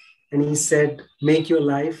planet. And he said, make your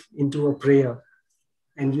life into a prayer.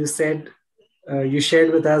 And you said, you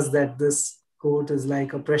shared with us that this quote is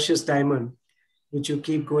like a precious diamond, which you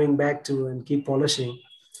keep going back to and keep polishing.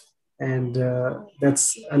 And that's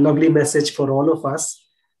a lovely message for all of us.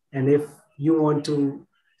 And if you want to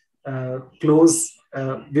close,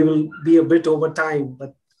 we will be a bit over time,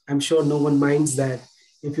 but I'm sure no one minds that.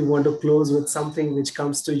 If you want to close with something which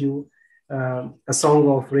comes to you, a song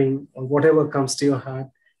offering or whatever comes to your heart,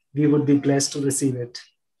 we would be blessed to receive it.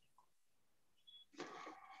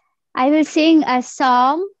 I will sing a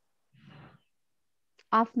song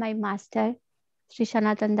of my master, Sri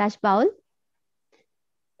Sanatan Das Baul.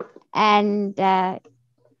 And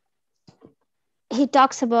he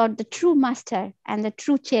talks about the true master and the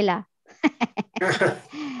true chela.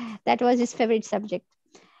 That was his favorite subject.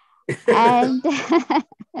 And,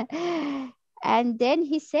 and then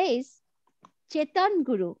he says, Chetan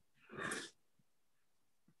Guru,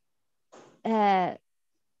 the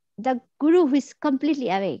Guru who is completely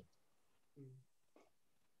awake,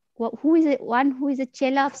 who is one who is a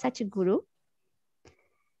chela of such a Guru,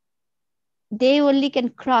 they only can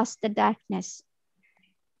cross the darkness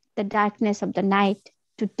of the night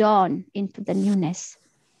to dawn into the newness.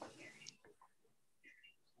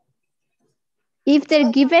 If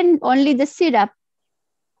they're given only the syrup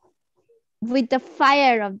with the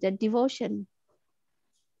fire of the devotion,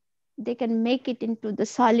 they can make it into the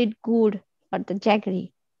solid gur or the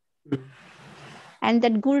jaggery. And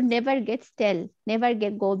that gur never gets stale, never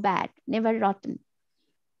go bad, never rotten,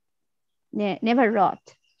 never rot.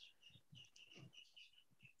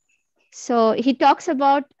 So he talks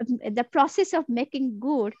about the process of making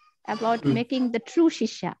gur, about making the true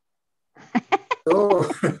shisha. Oh.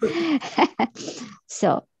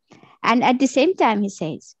 So, and at the same time, he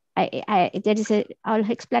says, there is a all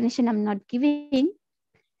explanation I'm not giving.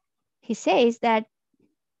 He says that,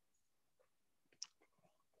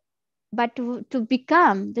 but to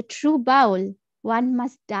become the true Baul, one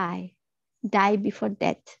must die before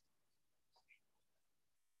death.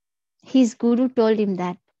 His guru told him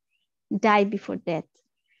that, die before death.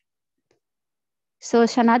 So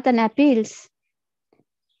Sanatan appeals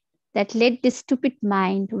that let this stupid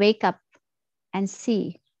mind wake up and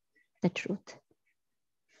see the truth.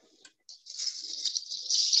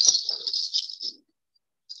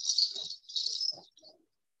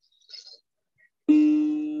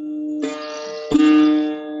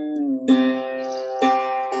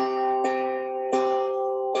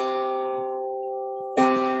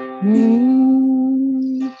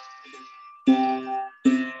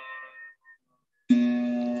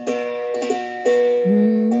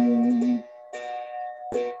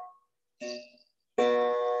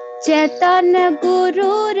 चेतन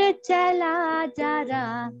गुरुर चला जरा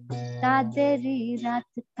तादेरी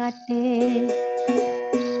रात काटे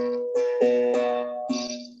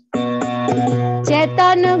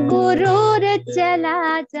चेतन गुरुर चला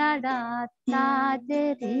जरा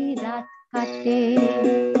तादेरी रात काटे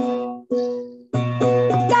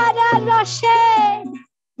तारा रोशे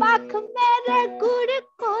पाख मेरे गुड़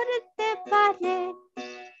करते पारे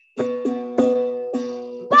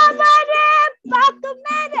बाबा रे पाख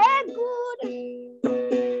मेरे गुड़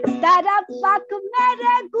तारा पाख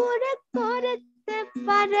मेरे गुड़ करते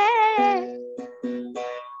पारे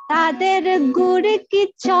तादेर गुड़ की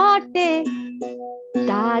चोटे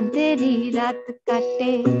तादेरी रात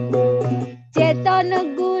काटे चेतन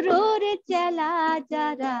गुरुर चला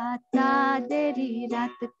जरा तादेरी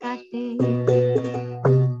रात काटे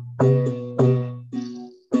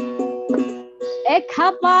एक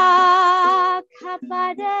खापा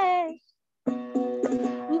रे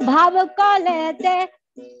भाव कलेते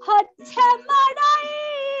হচ্ছে মারাই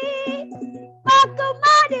পাক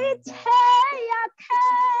মারিছে আখে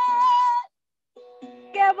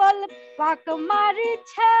কেবল পাক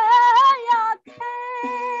মারিছে আখে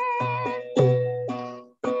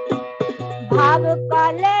ভাব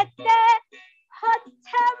কলেতে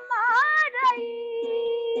হচ্ছে মারাই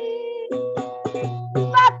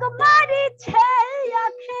পাক মারিছে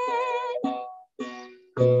আখে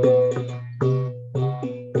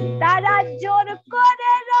তারা জোর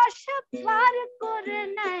করে রস পার করে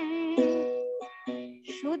নেয়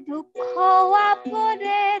শুধু খোয়া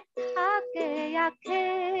পরে থাকে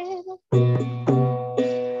আখের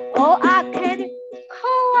ও আখের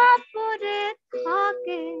খোয়া পরে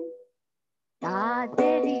থাকে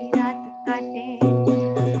তাদেরই রাত কাটে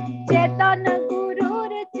চেতন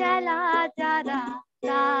গুরুর চেলা যারা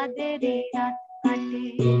তাদেরই রাত কাটে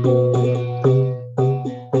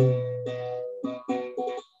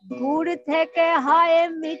গুড় থেকে হয়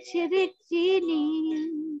মিছরি চিনি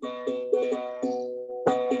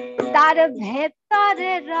তার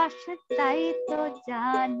ভেতরে রস তাই তো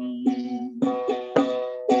জানি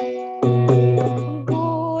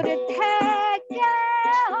গুড় থেকে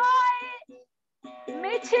হয়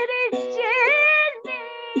মিছরি চিনি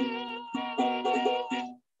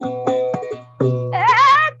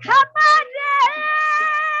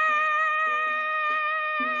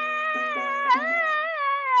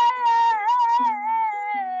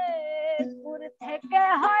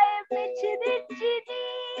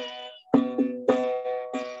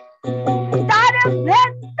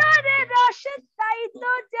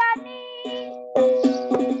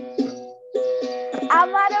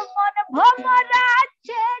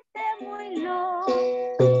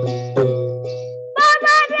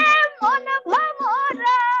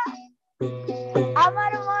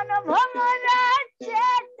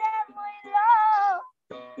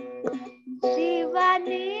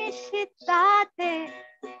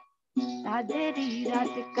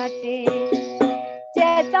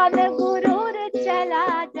চেতন গুরুর চেলা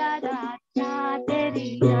যারা তাদেরই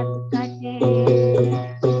রাত কাটে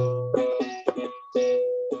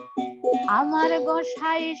আমার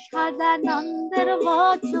গোসাই সদানন্দের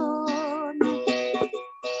বচন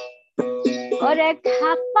ওরে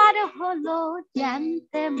খাপার হলো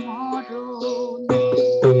জানতে মরণ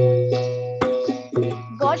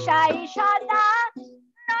গোসাই সদানন্দের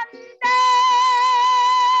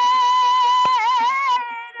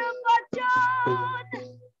বচন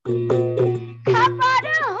খাপার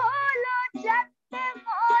হলো জানতে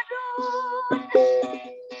মরণ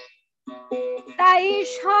তাই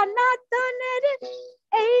সনাতনের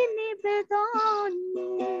এই নিবেদন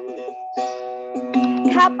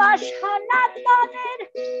খাপা সনাতনের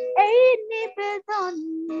এই নিবেদন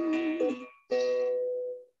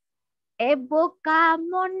এ বোকা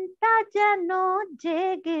মনটা যেন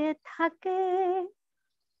জেগে থাকে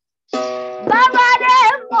বাবারে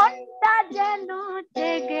মনটা যেন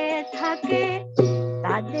জেগে থাকে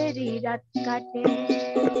তাদেরই রাত কাটে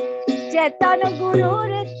চেতন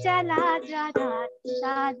গুরুর চেলা যারা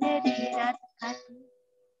তাদেরই রাত কাটে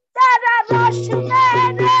তারা রস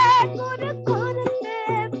মেরে গুরু করতে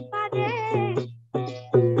পারে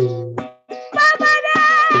বাবারে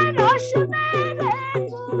রস মেরে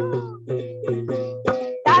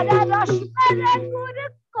তারা রস মেরে গুরু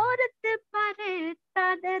করতে পারে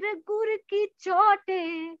তাদের গুরু কি চোটে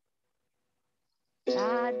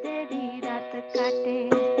তাদেরই রাত কাটে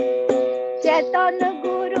চেতন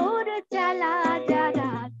গুরুর চালা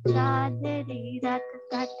যারা তাদেরই রাত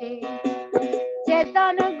কাটে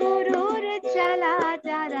চেতন গুরুর চালা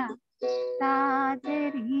যারা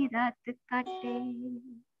তাদেরই রাত কাটে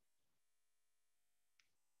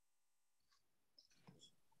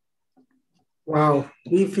Wow,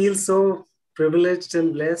 we feel so privileged and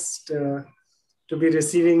blessed to be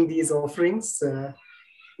receiving these offerings.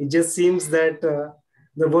 It just seems that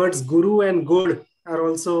the words guru and good are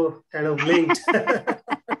also kind of linked.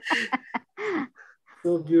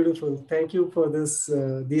 So beautiful. Thank you for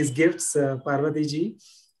these gifts, Parvathy ji.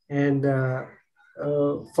 And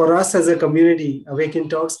for us as a community, Awakin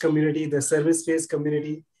Talks community, the service-based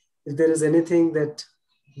community, if there is anything that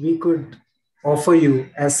we could offer you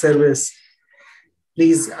as service,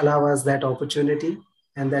 please allow us that opportunity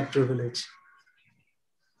and that privilege.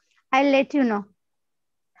 I'll let you know.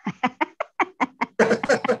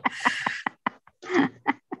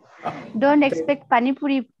 Don't expect pani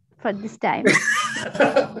puri for this time.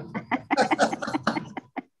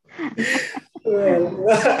 Well,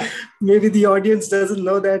 maybe the audience doesn't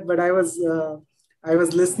know that, but I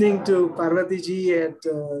was listening to Parvathy ji at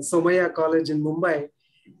Somaya College in Mumbai,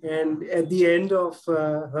 and at the end of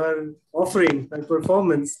her offering, her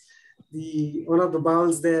performance, one of the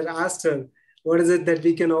Bauls there asked her, "What is it that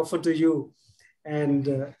we can offer to you?" And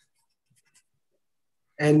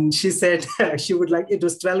she said she would like, it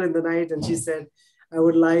was 12 in the night, and she said, "I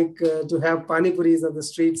would like to have pani puris on the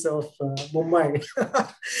streets of Mumbai."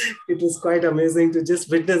 It was quite amazing to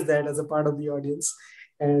just witness that as a part of the audience.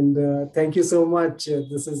 And thank you so much.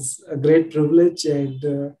 This is a great privilege, and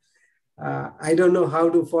I don't know how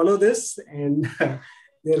to follow this. And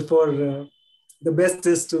therefore, the best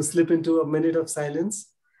is to slip into a minute of silence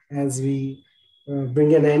as we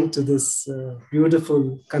bring an end to this beautiful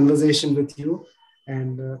conversation with you.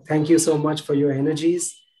 And thank you so much for your energies.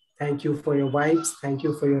 Thank you for your vibes. Thank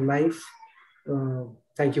you for your life.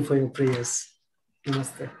 Thank you for your prayers.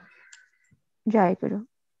 Namaste. Jai Guru.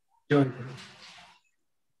 Jai Guru.